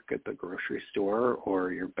clerk at the grocery store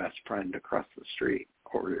or your best friend across the street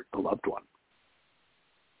or a loved one.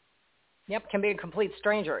 Yep, can be a complete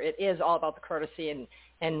stranger. It is all about the courtesy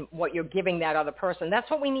and what you're giving that other person.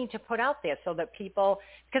 That's what we need to put out there so that people,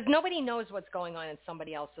 because nobody knows what's going on in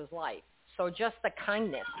somebody else's life. So just the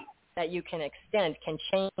kindness that you can extend can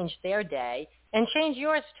change their day and change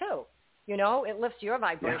yours too. It lifts your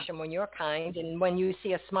vibration when you're kind, and when you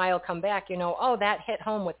see a smile come back, oh, that hit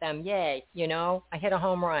home with them. Yay. I hit a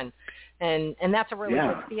home run. And that's a really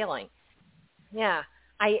good feeling. Yeah.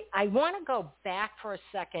 I want to go back for a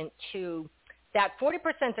second to that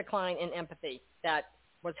 40% decline in empathy that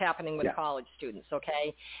was happening with college students,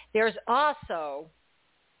 okay? There's also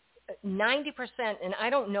 90%, and I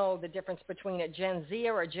don't know the difference between a Gen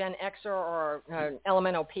Zer or a Gen Xer or an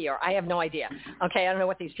elemental P-er. I have no idea. Okay, I don't know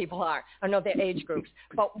what these people are. I don't know their age groups.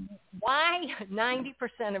 But why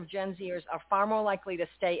 90% of Gen Zers are far more likely to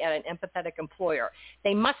stay at an empathetic employer?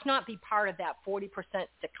 They must not be part of that 40%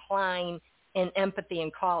 decline in empathy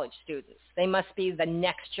in college students. They must be the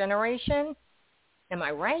next generation. Am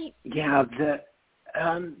I right? Yeah,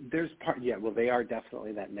 there's part. Yeah, well, they are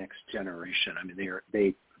definitely that next generation. I mean,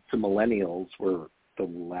 the millennials were the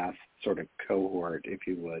last sort of cohort, if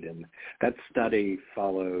you would, and that study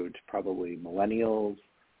followed probably boomers,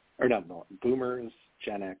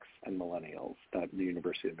 Gen X, and millennials. That the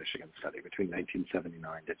University of Michigan study between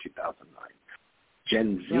 1979 to 2009.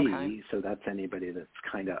 Gen Z, so that's anybody that's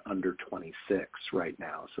kind of under 26 right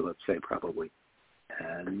now. So let's say probably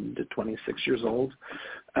 10 to 26 years old.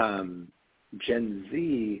 Gen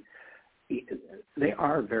Z, they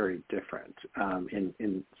are very different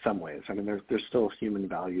in some ways. I mean, there's still human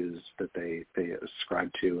values that they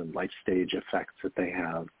ascribe to and life stage effects that they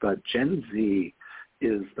have. But Gen Z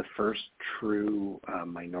is the first true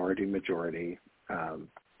minority-majority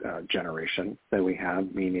generation that we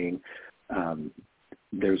have, meaning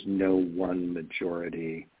there's no one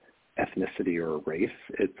majority ethnicity or race.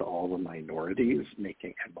 It's all the minorities and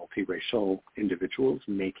multiracial individuals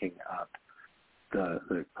making up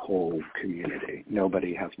the whole community.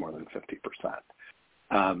 Nobody has more than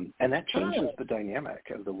 50%. And that changes the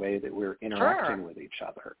dynamic of the way that we're interacting with each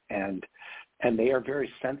other. And they are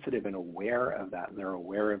very sensitive and aware of that, and they're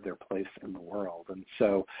aware of their place in the world. And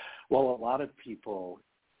so while a lot of people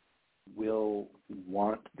will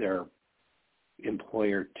want their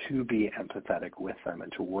employer to be empathetic with them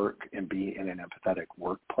and to work and be in an empathetic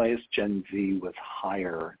workplace, Gen Z was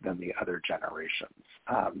higher than the other generations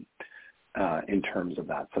in terms of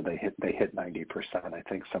that. So they hit 90%. I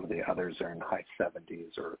think some of the others are in high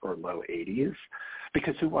 70s or low 80s,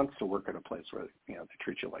 because who wants to work at a place where they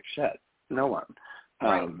treat you like shit? No one.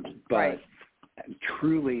 But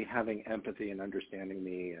truly having empathy and understanding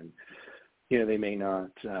me, and they may not.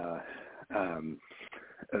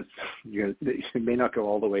 They may not go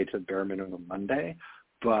all the way to bare minimum Monday,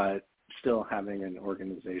 but still having an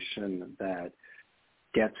organization that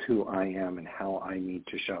gets who I am and how I need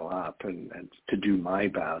to show up and to do my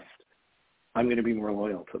best, I'm going to be more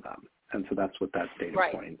loyal to them. And so that's what that data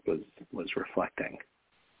point was reflecting.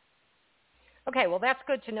 Okay, well, that's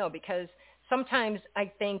good to know, because sometimes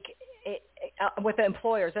I think with the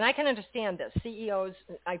employers, and I can understand this, CEOs,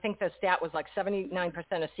 I think the stat was like 79%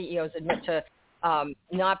 of CEOs admit to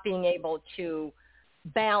not being able to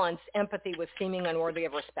balance empathy with seeming unworthy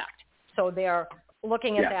of respect. So they're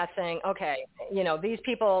looking at that saying, okay, these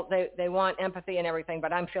people, they want empathy and everything,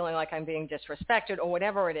 but I'm feeling like I'm being disrespected or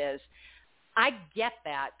whatever it is. I get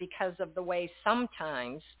that because of the way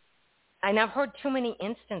sometimes, and I've heard too many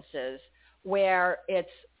instances where it's,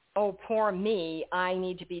 oh, poor me, I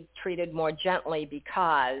need to be treated more gently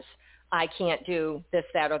because I can't do this,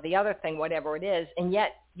 that, or the other thing, whatever it is. And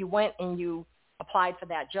yet you went and you applied for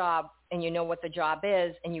that job and you know what the job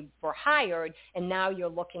is and you were hired, and now you're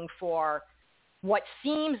looking for what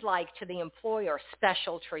seems like to the employer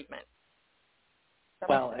special treatment.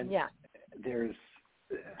 Well, and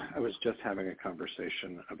I was just having a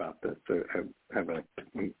conversation about this.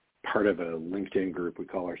 I'm part of a LinkedIn group. We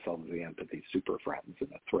call ourselves the Empathy Super Friends, and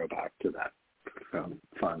a throwback to that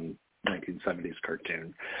fun 1970s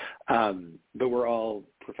cartoon. But we're all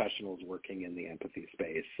professionals working in the empathy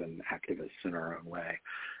space and activists in our own way.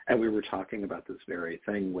 And we were talking about this very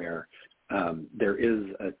thing where there is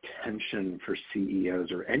a tension for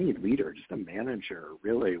CEOs or any leader, just a manager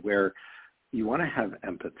really, where you want to have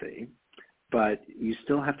empathy, but you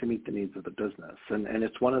still have to meet the needs of the business. And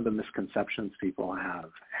it's one of the misconceptions people have.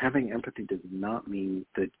 Having empathy does not mean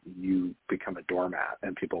that you become a doormat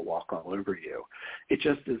and people walk all over you. It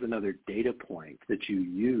just is another data point that you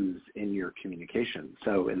use in your communication.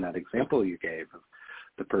 So in that example you gave of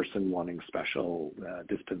the person wanting special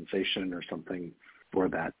dispensation or something for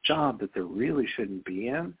that job that there really shouldn't be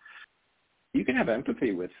in, you can have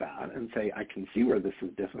empathy with that and say, I can see where this is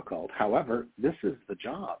difficult. However, this is the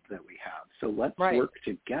job that we have. So let's work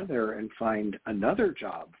together and find another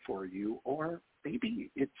job for you, or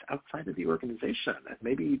maybe it's outside of the organization and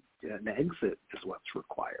maybe an exit is what's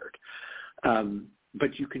required.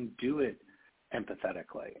 But you can do it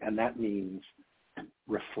empathetically, and that means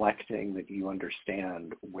reflecting that you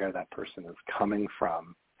understand where that person is coming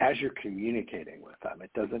from as you're communicating with them.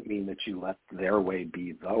 It doesn't mean that you let their way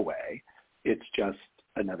be the way. It's just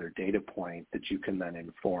another data point that you can then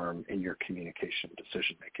inform in your communication,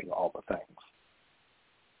 decision-making, all the things.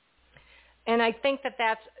 And I think that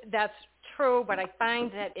that's true, but I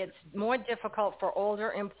find that it's more difficult for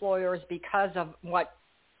older employers because of what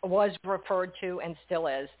was referred to and still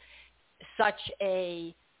is such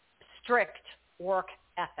a strict work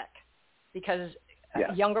ethic, because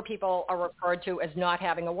younger people are referred to as not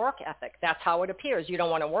having a work ethic. That's how it appears. You don't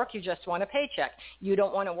want to work. You just want a paycheck. You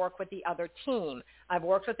don't want to work with the other team. I've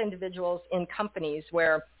worked with individuals in companies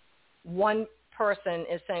where one person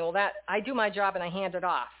is saying, well, I do my job and I hand it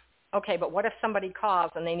off. Okay, but what if somebody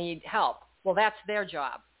calls and they need help? Well, that's their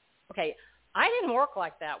job. Okay, I didn't work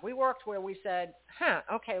like that. We worked where we said,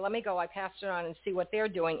 okay, let me go. I passed it on and see what they're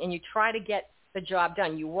doing. And you try to get the job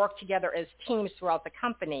done. You work together as teams throughout the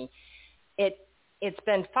company. It's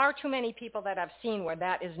been far too many people that I've seen where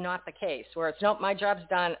that is not the case, where it's, nope, my job's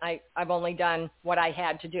done. I've only done what I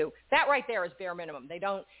had to do. That right there is bare minimum. They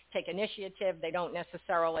don't take initiative. They don't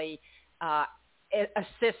necessarily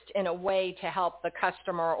assist in a way to help the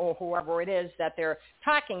customer or whoever it is that they're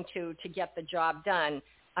talking to get the job done.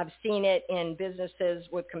 I've seen it in businesses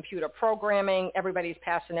with computer programming. Everybody's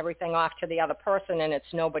passing everything off to the other person, and it's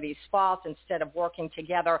nobody's fault, instead of working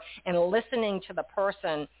together and listening to the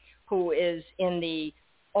person who is in the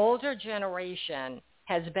older generation,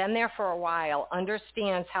 has been there for a while,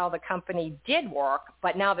 understands how the company did work,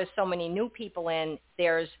 but now there's so many new people in,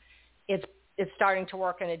 it's starting to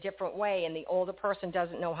work in a different way, and the older person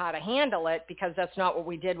doesn't know how to handle it because that's not what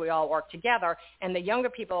we did. We all worked together. And the younger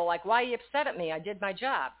people are like, why are you upset at me? I did my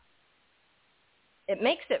job. It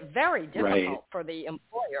makes it very difficult for the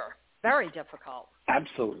employer, very difficult.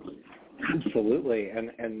 Absolutely.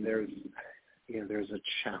 And there's a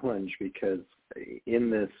challenge because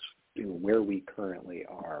in this, where we currently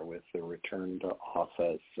are with the return to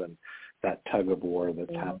office and that tug of war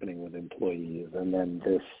that's happening with employees, and then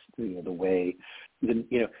this, the way,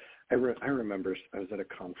 I remember I was at a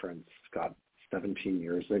conference, 17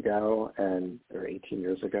 years ago, or 18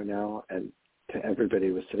 years ago now, and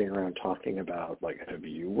everybody was sitting around talking about, like, have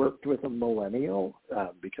you worked with a millennial?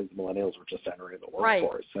 Because millennials were just entering the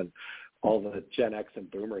workforce, and all the Gen X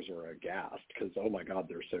and boomers were aghast because, oh my God,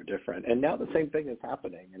 they're so different. And now the same thing is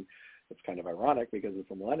happening, and it's kind of ironic because it's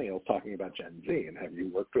the millennials talking about Gen Z, and have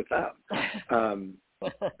you worked with them?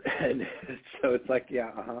 And so it's like,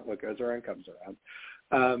 what goes around comes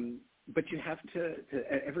around. But you have to,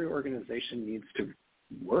 every organization needs to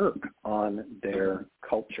work on their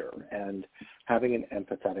culture, and having an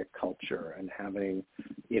empathetic culture and having,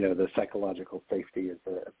 the psychological safety is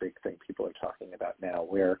a big thing people are talking about now,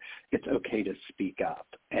 where it's okay to speak up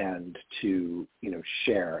and to,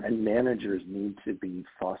 share. And managers need to be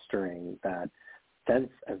fostering that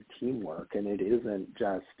sense of teamwork, and it isn't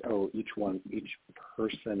just, each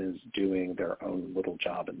person is doing their own little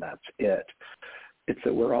job and that's it. It's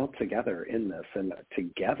that we're all together in this, and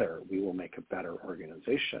together we will make a better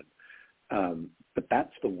organization. But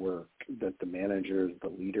that's the work that the managers, the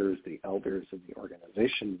leaders, the elders of the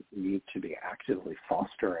organization need to be actively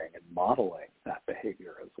fostering and modeling that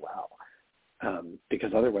behavior as well.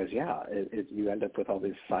 Because otherwise, you end up with all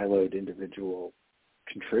these siloed individual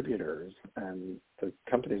contributors, and the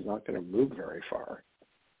company's not going to move very far.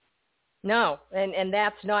 No, and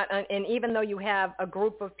that's not, and even though you have a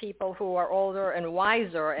group of people who are older and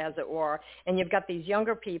wiser, as it were, and you've got these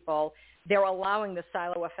younger people, they're allowing the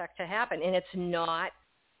silo effect to happen, and it's not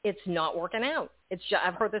working out.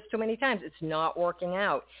 I've heard this too many times. It's not working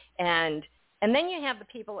out, and then you have the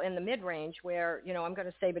people in the mid-range where, I'm going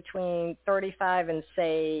to say between 35 and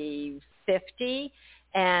say 50,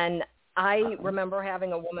 and I remember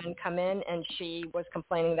having a woman come in, and she was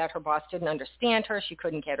complaining that her boss didn't understand her. She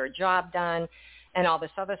couldn't get her job done and all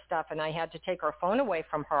this other stuff. And I had to take her phone away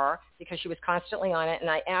from her because she was constantly on it. And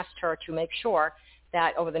I asked her to make sure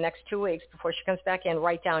that over the next 2 weeks before she comes back in,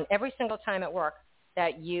 write down every single time at work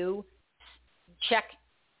that you check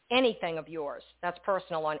anything of yours that's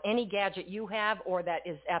personal on any gadget you have or that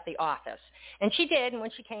is at the office. And she did, and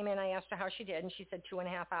when she came in, I asked her how she did, and she said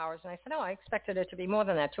 2.5 hours. And I said, I expected it to be more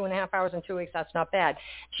than that. 2.5 hours in 2 weeks, that's not bad.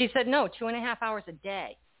 She said, no, 2.5 hours a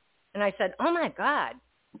day. And I said, oh, my God.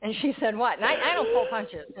 And she said, what? And I don't pull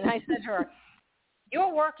punches. And I said to her,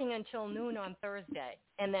 you're working until noon on Thursday,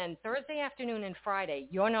 and then Thursday afternoon and Friday,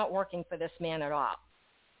 you're not working for this man at all.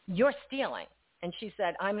 You're stealing. And she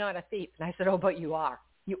said, I'm not a thief. And I said, oh, but you are.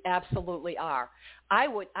 You absolutely are. I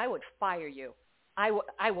would fire you.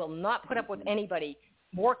 I will not put up with anybody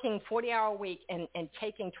working 40-hour a week and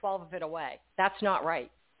taking 12 of it away. That's not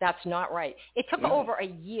right. That's not right. It took over a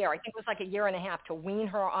year. I think it was like a year and a half to wean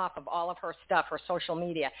her off of all of her stuff, her social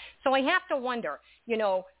media. So I have to wonder,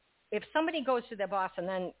 if somebody goes to their boss and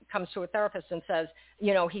then comes to a therapist and says,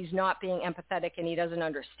 he's not being empathetic and he doesn't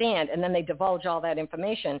understand, and then they divulge all that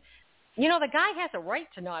information, the guy has a right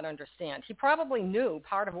to not understand. He probably knew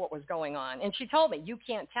part of what was going on. And she told me, you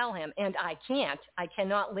can't tell him, and I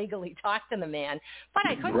cannot legally talk to the man. But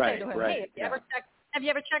I could say to him, hey, have you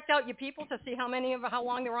ever checked out your people to see how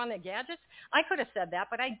long they're on their gadgets? I could have said that,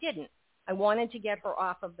 but I didn't. I wanted to get her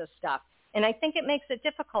off of the stuff. And I think it makes it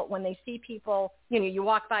difficult when they see people, you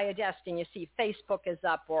walk by a desk and you see Facebook is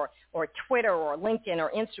up or Twitter or LinkedIn or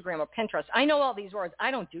Instagram or Pinterest. I know all these words. I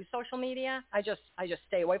don't do social media. I just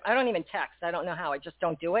stay away. I don't even text. I don't know how. I just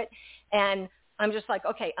don't do it. And I'm just like,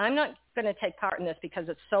 okay, I'm not going to take part in this because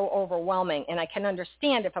it's so overwhelming. And I can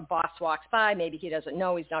understand if a boss walks by, maybe he doesn't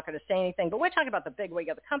know, he's not going to say anything. But we're talking about the big wig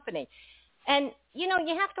of the company. And, you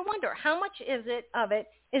have to wonder how much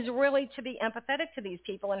is really to be empathetic to these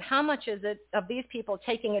people, and how much is it of these people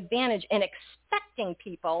taking advantage and expecting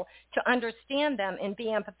people to understand them and be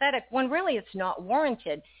empathetic when really it's not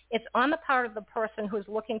warranted. It's on the part of the person who's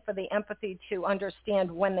looking for the empathy to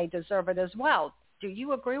understand when they deserve it as well. Do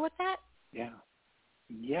you agree with that? Yeah.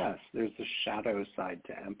 Yes, there's a shadow side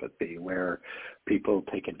to empathy where people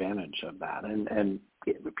take advantage of that. And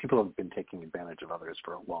people have been taking advantage of others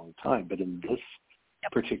for a long time. But in this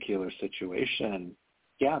particular situation,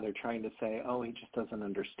 they're trying to say, he just doesn't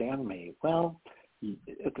understand me. Well,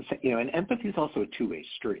 and empathy is also a two-way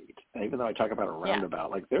street. Even though I talk about a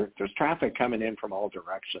roundabout, like there's traffic coming in from all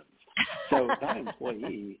directions. So that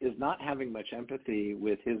employee is not having much empathy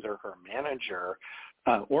with his or her manager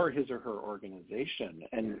or his or her organization,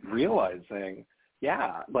 and realizing,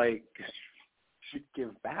 should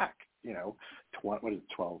give back,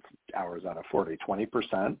 12 hours out of 40,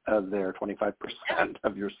 20% of their 25%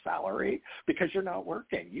 of your salary because you're not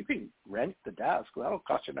working. You can rent the desk. Well, that'll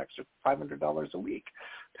cost you an extra $500 a week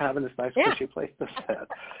to have in this nice cushy place to sit.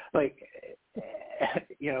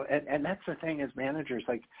 And that's the thing as managers,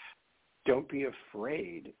 don't be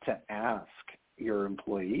afraid to ask your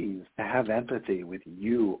employees to have empathy with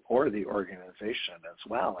you or the organization as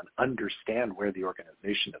well, and understand where the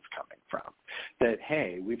organization is coming from. That,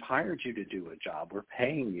 hey, we've hired you to do a job. We're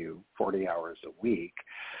paying you 40 hours a week.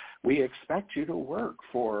 We expect you to work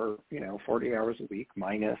for, 40 hours a week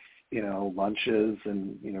minus, lunches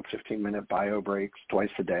and, 15-minute bio breaks twice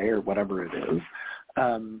a day or whatever it is.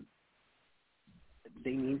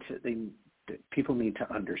 People need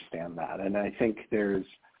to understand that. And I think there's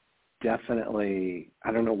definitely,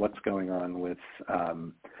 I don't know what's going on with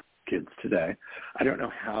kids today. I don't know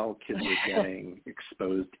how kids are getting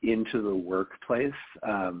exposed into the workplace,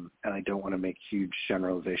 and I don't want to make huge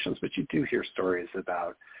generalizations, but you do hear stories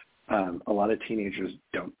about a lot of teenagers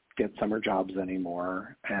don't get summer jobs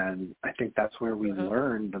anymore. And I think that's where we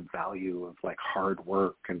learned the value of like hard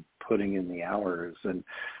work and putting in the hours. And,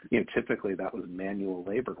 typically that was manual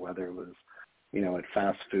labor, whether it was, at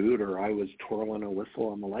fast food or I was twirling a whistle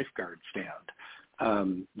on the lifeguard stand.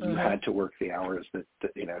 You had to work the hours that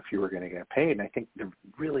if you were going to get paid. And I think there are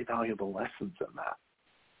really valuable lessons in that.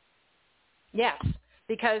 Yes,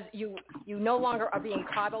 because you no longer are being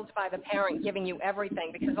coddled by the parent giving you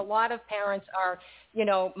everything, because a lot of parents are,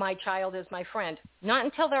 my child is my friend. Not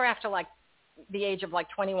until they're after like the age of like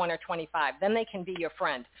 21 or 25. Then they can be your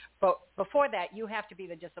friend. But before that, you have to be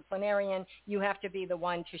the disciplinarian. You have to be the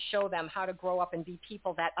one to show them how to grow up and be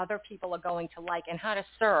people that other people are going to like and how to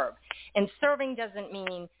serve. And serving doesn't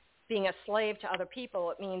mean being a slave to other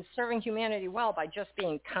people. It means serving humanity well by just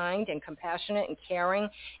being kind and compassionate and caring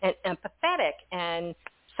and empathetic. And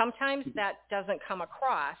sometimes that doesn't come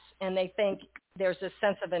across, and they think there's this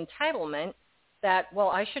sense of entitlement that, well,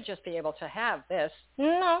 I should just be able to have this.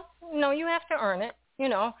 No, you have to earn it.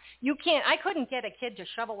 You can't. I couldn't get a kid to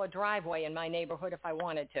shovel a driveway in my neighborhood if I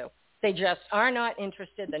wanted to. They just are not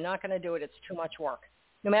interested. They're not going to do it. It's too much work.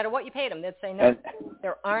 No matter what you paid them, they'd say no.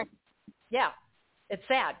 There aren't. Yeah. It's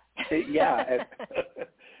sad. It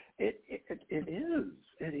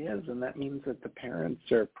is, and that means that the parents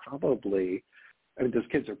are probably, those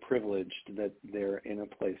kids are privileged that they're in a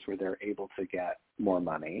place where they're able to get more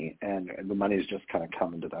money, and the money is just kind of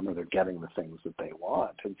coming to them, or they're getting the things that they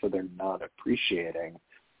want, and so they're not appreciating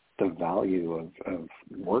the value of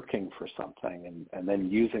working for something and then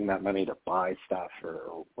using that money to buy stuff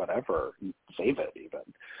or whatever, save it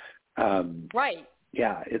even. Right.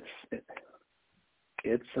 Yeah,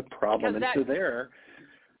 it's a problem. And so there,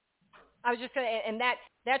 I was just going to, and that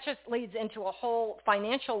just leads into a whole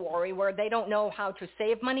financial worry where they don't know how to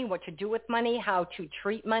save money, what to do with money, how to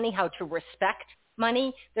treat money, how to respect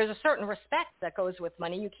money. There's a certain respect that goes with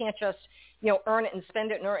money. You can't just, earn it and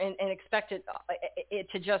spend it and expect it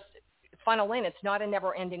to just funnel in. It's not a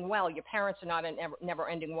never-ending well. Your parents are not a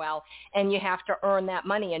never-ending well, and you have to earn that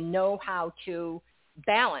money and know how to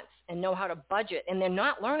balance and know how to budget, and they're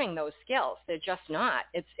not learning those skills. They're just not.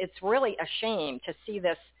 It's really a shame to see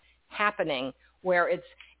this happening where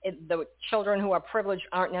the children who are privileged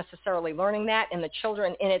aren't necessarily learning that, and the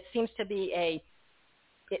children, and it seems to be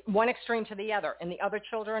one extreme to the other, and the other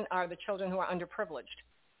children are the children who are underprivileged,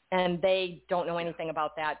 and they don't know anything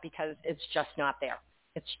about that because it's just not there.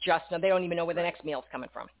 It's just they don't even know where the next meal's coming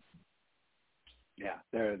from. Yeah,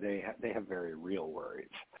 they have very real worries.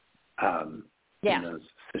 In those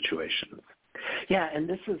situations. Yeah, and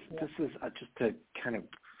this is just to kind of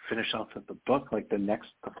finish off with the book, like the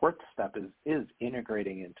fourth step is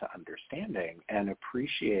integrating into understanding and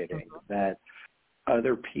appreciating that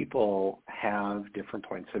other people have different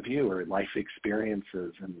points of view or life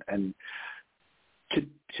experiences, and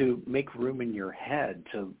to make room in your head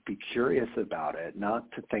to be curious about it, not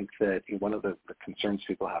to think that one of the concerns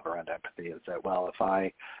people have around empathy is that, well, if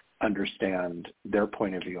I understand their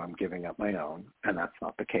point of view, I'm giving up my own, and that's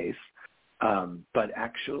not the case. But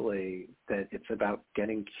actually that it's about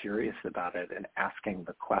getting curious about it and asking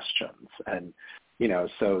the questions. And,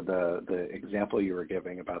 so the example you were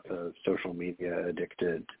giving about the social media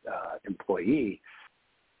addicted employee,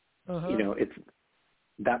 it's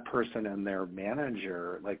that person and their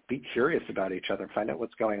manager, like, be curious about each other, find out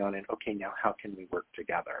what's going on, and okay, now how can we work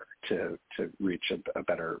together to reach a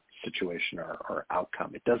better situation or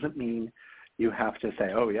outcome? It doesn't mean you have to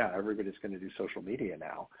say, oh yeah, everybody's going to do social media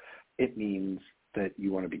now. It means that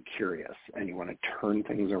you want to be curious and you want to turn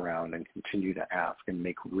things around and continue to ask and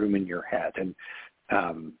make room in your head. And,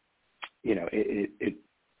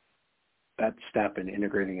 that step in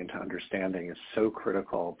integrating into understanding is so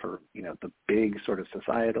critical for, the big sort of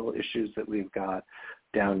societal issues that we've got,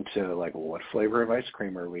 down to like, well, what flavor of ice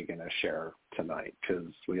cream are we going to share tonight?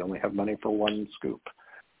 Because we only have money for one scoop.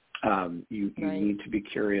 You need to be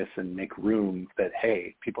curious and make room that,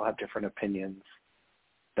 hey, people have different opinions.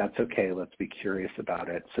 That's okay. Let's be curious about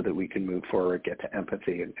it so that we can move forward, get to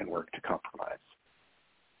empathy, and work to compromise.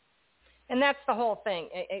 And that's the whole thing.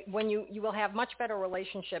 When you will have much better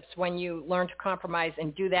relationships when you learn to compromise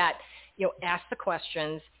and do that. Ask the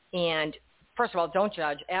questions, and first of all, don't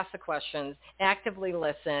judge. Ask the questions, actively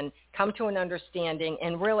listen, come to an understanding,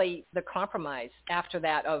 and really the compromise after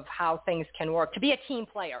that of how things can work. To be a team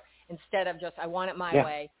player instead of just, I want it my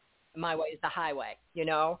way. My way is the highway.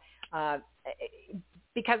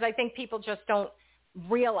 Because I think people just don't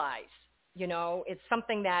realize. It's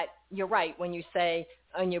something that you're right when you say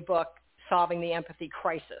in your book, solving the empathy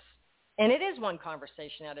crisis. And it is one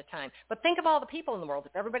conversation at a time. But think of all the people in the world.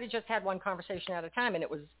 If everybody just had one conversation at a time, and it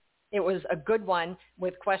was a good one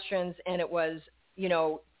with questions, and it was,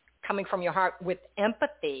 coming from your heart with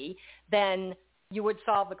empathy, then you would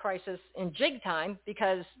solve the crisis in jig time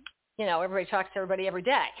because, everybody talks to everybody every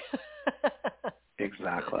day.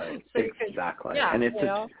 Exactly. So exactly. Yeah, and it's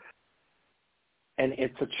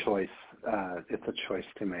a choice. It's a choice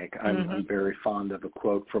to make. I'm very fond of a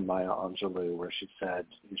quote from Maya Angelou where she said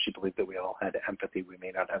she believed that we all had empathy. We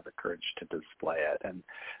may not have the courage to display it. And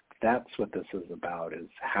that's what this is about, is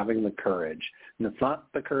having the courage. And it's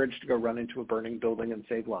not the courage to go run into a burning building and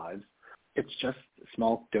save lives. It's just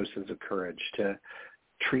small doses of courage to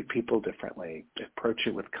treat people differently, approach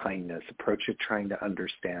it with kindness, approach it trying to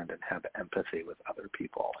understand and have empathy with other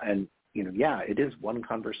people. And, it is one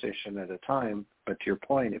conversation at a time, but to your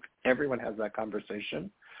point, if everyone has that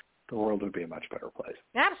conversation, the world would be a much better place.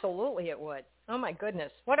 Absolutely it would. Oh, my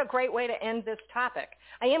goodness. What a great way to end this topic.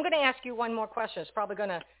 I am going to ask you one more question. It's probably going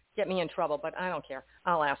to get me in trouble, but I don't care.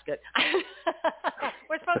 I'll ask it.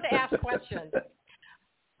 We're supposed to ask questions.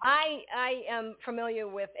 I am familiar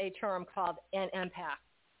with a term called an empath.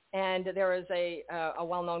 And there is a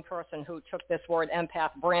well-known person who took this word empath,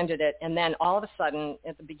 branded it, and then all of a sudden,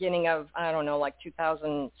 at the beginning of,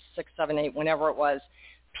 2006, 7, 8, whenever it was,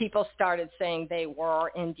 people started saying they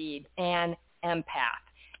were indeed an empath.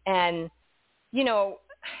 And,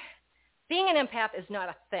 being an empath is not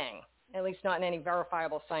a thing, at least not in any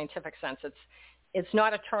verifiable scientific sense. It's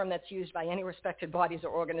not a term that's used by any respected bodies or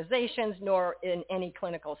organizations, nor in any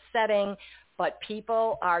clinical setting, but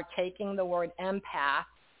people are taking the word empath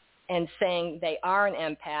and saying they are an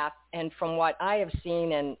empath. And from what I have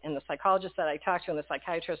seen and the psychologists that I talk to and the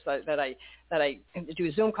psychiatrists that I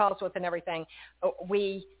do Zoom calls with and everything,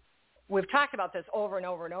 we've talked about this over and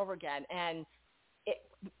over and over again. And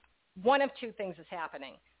one of two things is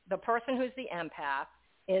happening. The person who's the empath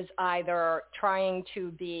is either trying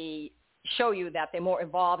to show you that they're more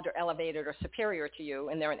evolved or elevated or superior to you,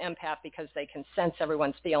 and they're an empath because they can sense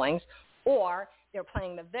everyone's feelings, or they're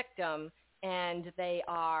playing the victim and they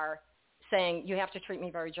are saying, you have to treat me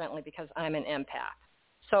very gently because I'm an empath.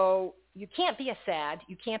 So you can't be a sad,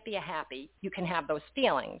 you can't be a happy, you can have those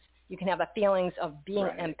feelings. You can have the feelings of being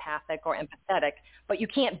empathic or empathetic, but you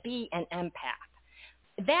can't be an empath.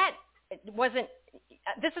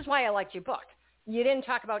 This is why I liked your book. You didn't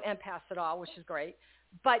talk about empaths at all, which is great.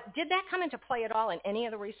 But did that come into play at all in any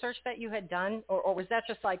of the research that you had done? Or was that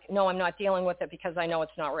just like, no, I'm not dealing with it because I know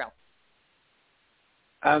it's not real?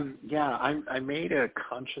 I made a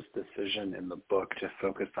conscious decision in the book to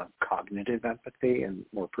focus on cognitive empathy and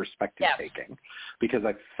more perspective taking, because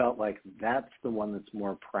I felt like that's the one that's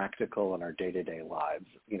more practical in our day-to-day lives.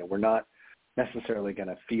 We're not necessarily going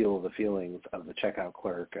to feel the feelings of the checkout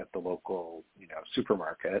clerk at the local,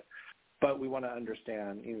 supermarket, but we want to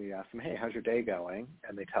understand. You ask them, hey, how's your day going?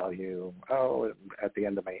 And they tell you, oh, at the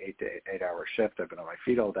end of my 8-hour shift, I've been on my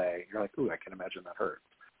feet all day. You're like, ooh, I can imagine that hurts.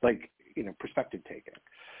 Like, perspective taking.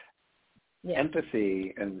 Yeah.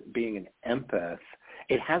 Empathy and being an empath,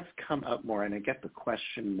 it has come up more, and I get the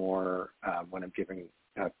question more when I'm giving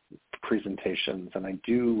presentations, and I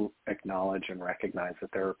do acknowledge and recognize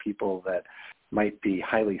that there are people that might be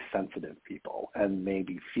highly sensitive people and may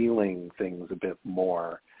be feeling things a bit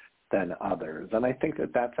more than others. And I think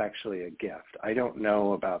that that's actually a gift. I don't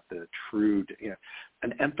know about the true,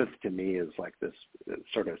 an empath to me is like this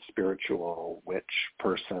sort of spiritual witch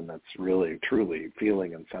person that's really, truly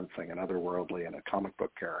feeling and sensing and otherworldly and a comic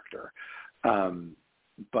book character.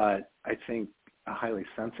 But I think a highly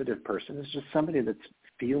sensitive person is just somebody that's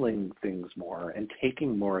feeling things more and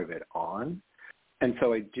taking more of it on. And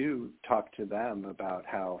so I do talk to them about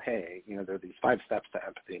how, hey, there are these 5 steps to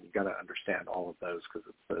empathy, and you got to understand all of those because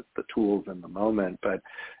it's the tools in the moment. But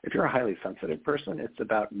if you're a highly sensitive person, it's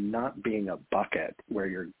about not being a bucket where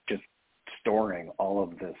you're just storing all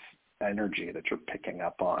of this energy that you're picking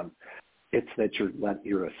up on. It's that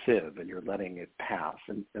you're a sieve and you're letting it pass.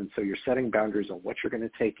 And so you're setting boundaries on what you're going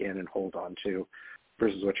to take in and hold on to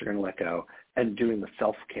versus what you're going to let go, and doing the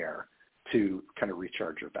self-care to kind of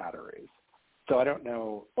recharge your batteries. So I don't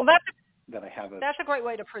know that I have That's a great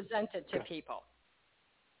way to present it to people.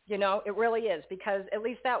 It really is, because at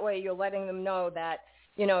least that way you're letting them know that,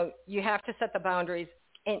 you have to set the boundaries,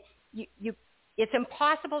 and it's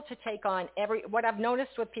impossible to take on what I've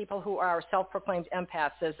noticed with people who are self-proclaimed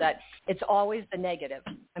empaths is that it's always the negative.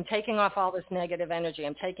 I'm taking off all this negative energy.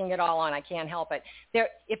 I'm taking it all on. I can't help it.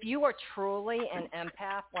 If you are truly an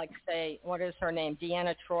empath, like say, what is her name?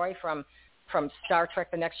 Deanna Troi from Star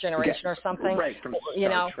Trek: The Next Generation or something. Right, from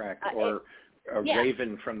Star Trek, or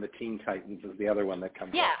Raven from the Teen Titans is the other one that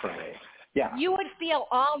comes up for me. Yeah. You would feel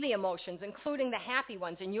all the emotions, including the happy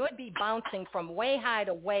ones, and you would be bouncing from way high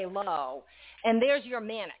to way low, and there's your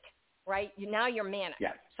manic. right? Now you're manic.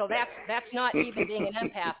 Yes. So that's not even being an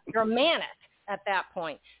empath. You're manic at that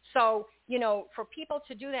point. So, for people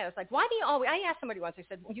to do that, it's like, why do you always, I asked somebody once, I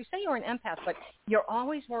said, well, you say you're an empath, but you're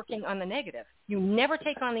always working on the negative. You never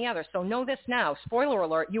take on the other. So know this now. Spoiler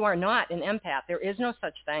alert, you are not an empath. There is no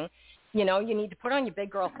such thing. You need to put on your big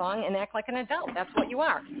girl thong and act like an adult. That's what you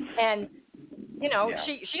are. And,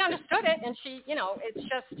 she understood it, and she, it's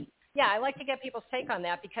just, I like to get people's take on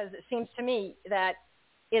that, because it seems to me that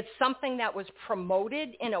it's something that was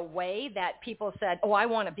promoted in a way that people said, oh, I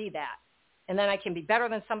want to be that. And then I can be better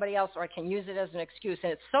than somebody else, or I can use it as an excuse.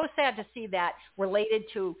 And it's so sad to see that related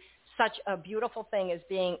to such a beautiful thing as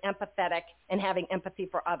being empathetic and having empathy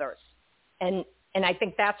for others. And I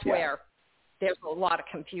think that's where there's a lot of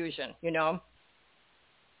confusion,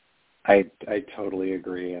 I totally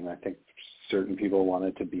agree, and I think certain people want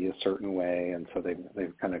it to be a certain way, and so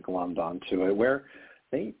they've kind of glommed onto it, where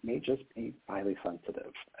they may just be highly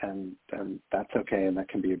sensitive, and that's okay, and that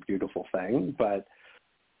can be a beautiful thing, but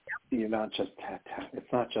you're not just,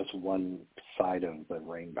 it's not just one side of the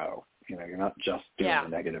rainbow. You're not just doing the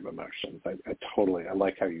negative emotions. I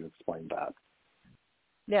like how you explained that.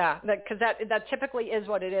 Yeah, because that typically is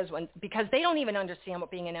what it is, because they don't even understand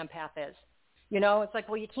what being an empath is. It's like,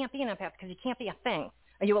 well, you can't be an empath because you can't be a thing.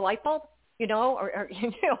 Are you a light bulb? Or you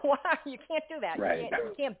can't do that. Right.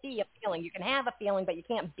 You can't be a feeling. You can have a feeling, but you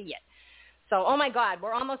can't be it. So, oh my God,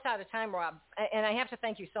 we're almost out of time, Rob. And I have to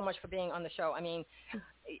thank you so much for being on the show. I mean,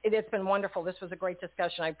 it's been wonderful. This was a great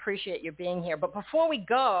discussion. I appreciate you being here. But before we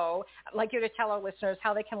go, I'd like you to tell our listeners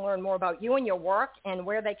how they can learn more about you and your work and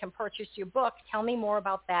where they can purchase your book. Tell me more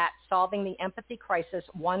about that, Solving the Empathy Crisis,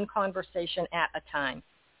 One Conversation at a Time.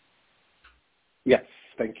 Yes,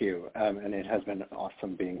 thank you. And it has been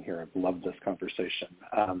awesome being here. I've loved this conversation.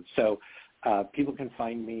 People can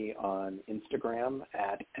find me on Instagram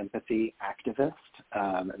at EmpathyActivist.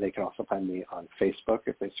 They can also find me on Facebook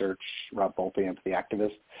if they search Rob Volpe, Empathy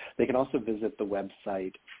Activist. They can also visit the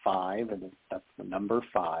website 5, and that's the number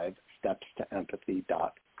 5,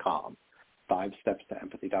 stepstoempathy.com.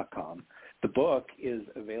 5stepstoempathy.com. The book is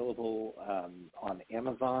available on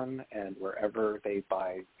Amazon and wherever they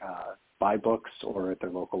buy books, or at their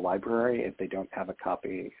local library. If they don't have a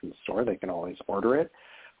copy in the store, they can always order it.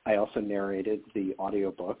 I also narrated the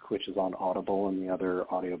audiobook, which is on Audible and the other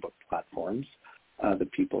audiobook platforms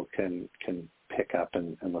that people can pick up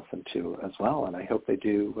and listen to as well. And I hope they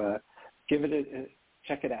do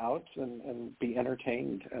check it out and be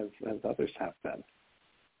entertained as others have been.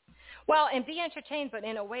 Well, and be entertained, but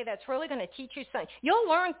in a way that's really going to teach you something. You'll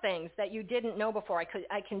learn things that you didn't know before.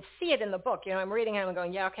 I can see it in the book. I'm reading it and I'm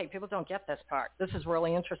going, yeah, okay, people don't get this part. This is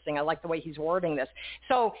really interesting. I like the way he's wording this.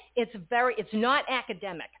 So it's not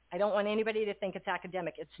academic. I don't want anybody to think it's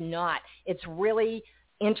academic. It's not. It's really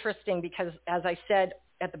interesting because, as I said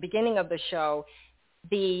at the beginning of the show,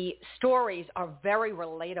 the stories are very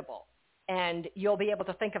relatable. And you'll be able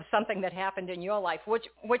to think of something that happened in your life, which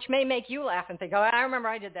may make you laugh and think, oh, I remember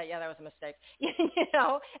I did that. Yeah, that was a mistake.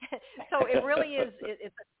 So it really is.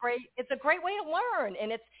 It's a great way to learn,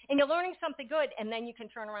 and you're learning something good, and then you can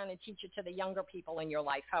turn around and teach it to the younger people in your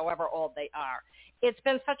life, however old they are. It's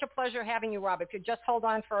been such a pleasure having you, Rob. If you just hold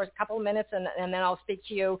on for a couple of minutes, and then I'll speak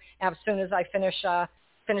to you as soon as I finish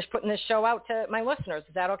putting this show out to my listeners.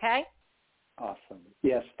 Is that okay? Awesome.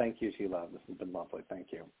 Yes, thank you, Sheila. This has been lovely.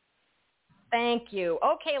 Thank you. Thank you.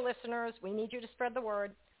 Okay, listeners, we need you to spread the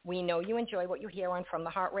word. We know you enjoy what you hear on From the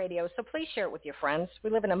Heart Radio, so please share it with your friends. We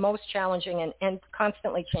live in a most challenging and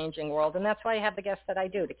constantly changing world, and that's why I have the guests that I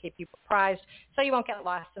do, to keep you apprised so you won't get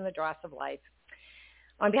lost in the dross of life.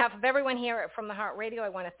 On behalf of everyone here at From the Heart Radio, I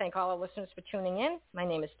want to thank all our listeners for tuning in. My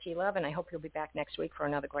name is T. Love, and I hope you'll be back next week for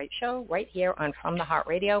another great show right here on From the Heart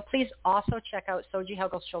Radio. Please also check out Soji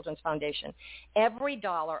Helgel's Children's Foundation. Every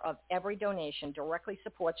dollar of every donation directly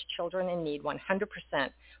supports children in need 100%.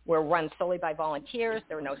 We're run solely by volunteers.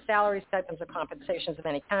 There are no salaries, stipends, or compensations of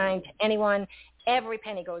any kind to anyone. Every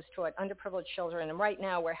penny goes toward underprivileged children, and right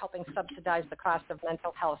now we're helping subsidize the cost of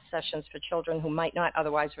mental health sessions for children who might not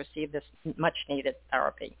otherwise receive this much-needed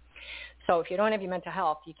therapy. So if you don't have your mental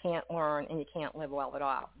health, you can't learn and you can't live well at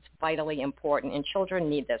all. It's vitally important, and children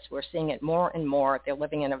need this. We're seeing it more and more. They're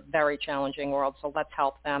living in a very challenging world, so let's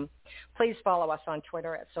help them. Please follow us on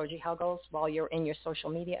Twitter at Soji Helgels. While you're in your social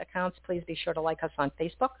media accounts, please be sure to like us on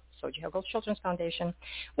Facebook, Soji Helgels Children's Foundation.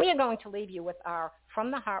 We are going to leave you with our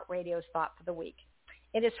From the Heart Radio's Thought for the Week.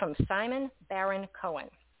 It is from Simon Baron Cohen,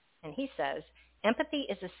 and he says, empathy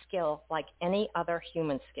is a skill like any other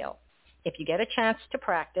human skill. If you get a chance to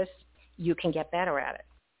practice, you can get better at it.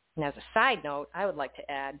 And as a side note, I would like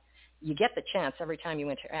to add, you get the chance every time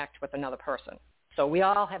you interact with another person. So we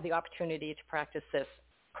all have the opportunity to practice this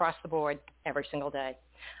across the board every single day.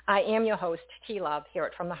 I am your host, T-Love, here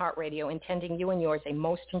at From the Heart Radio, intending you and yours a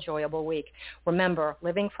most enjoyable week. Remember,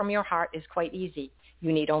 living from your heart is quite easy.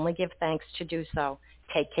 You need only give thanks to do so.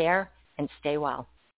 Take care and stay well.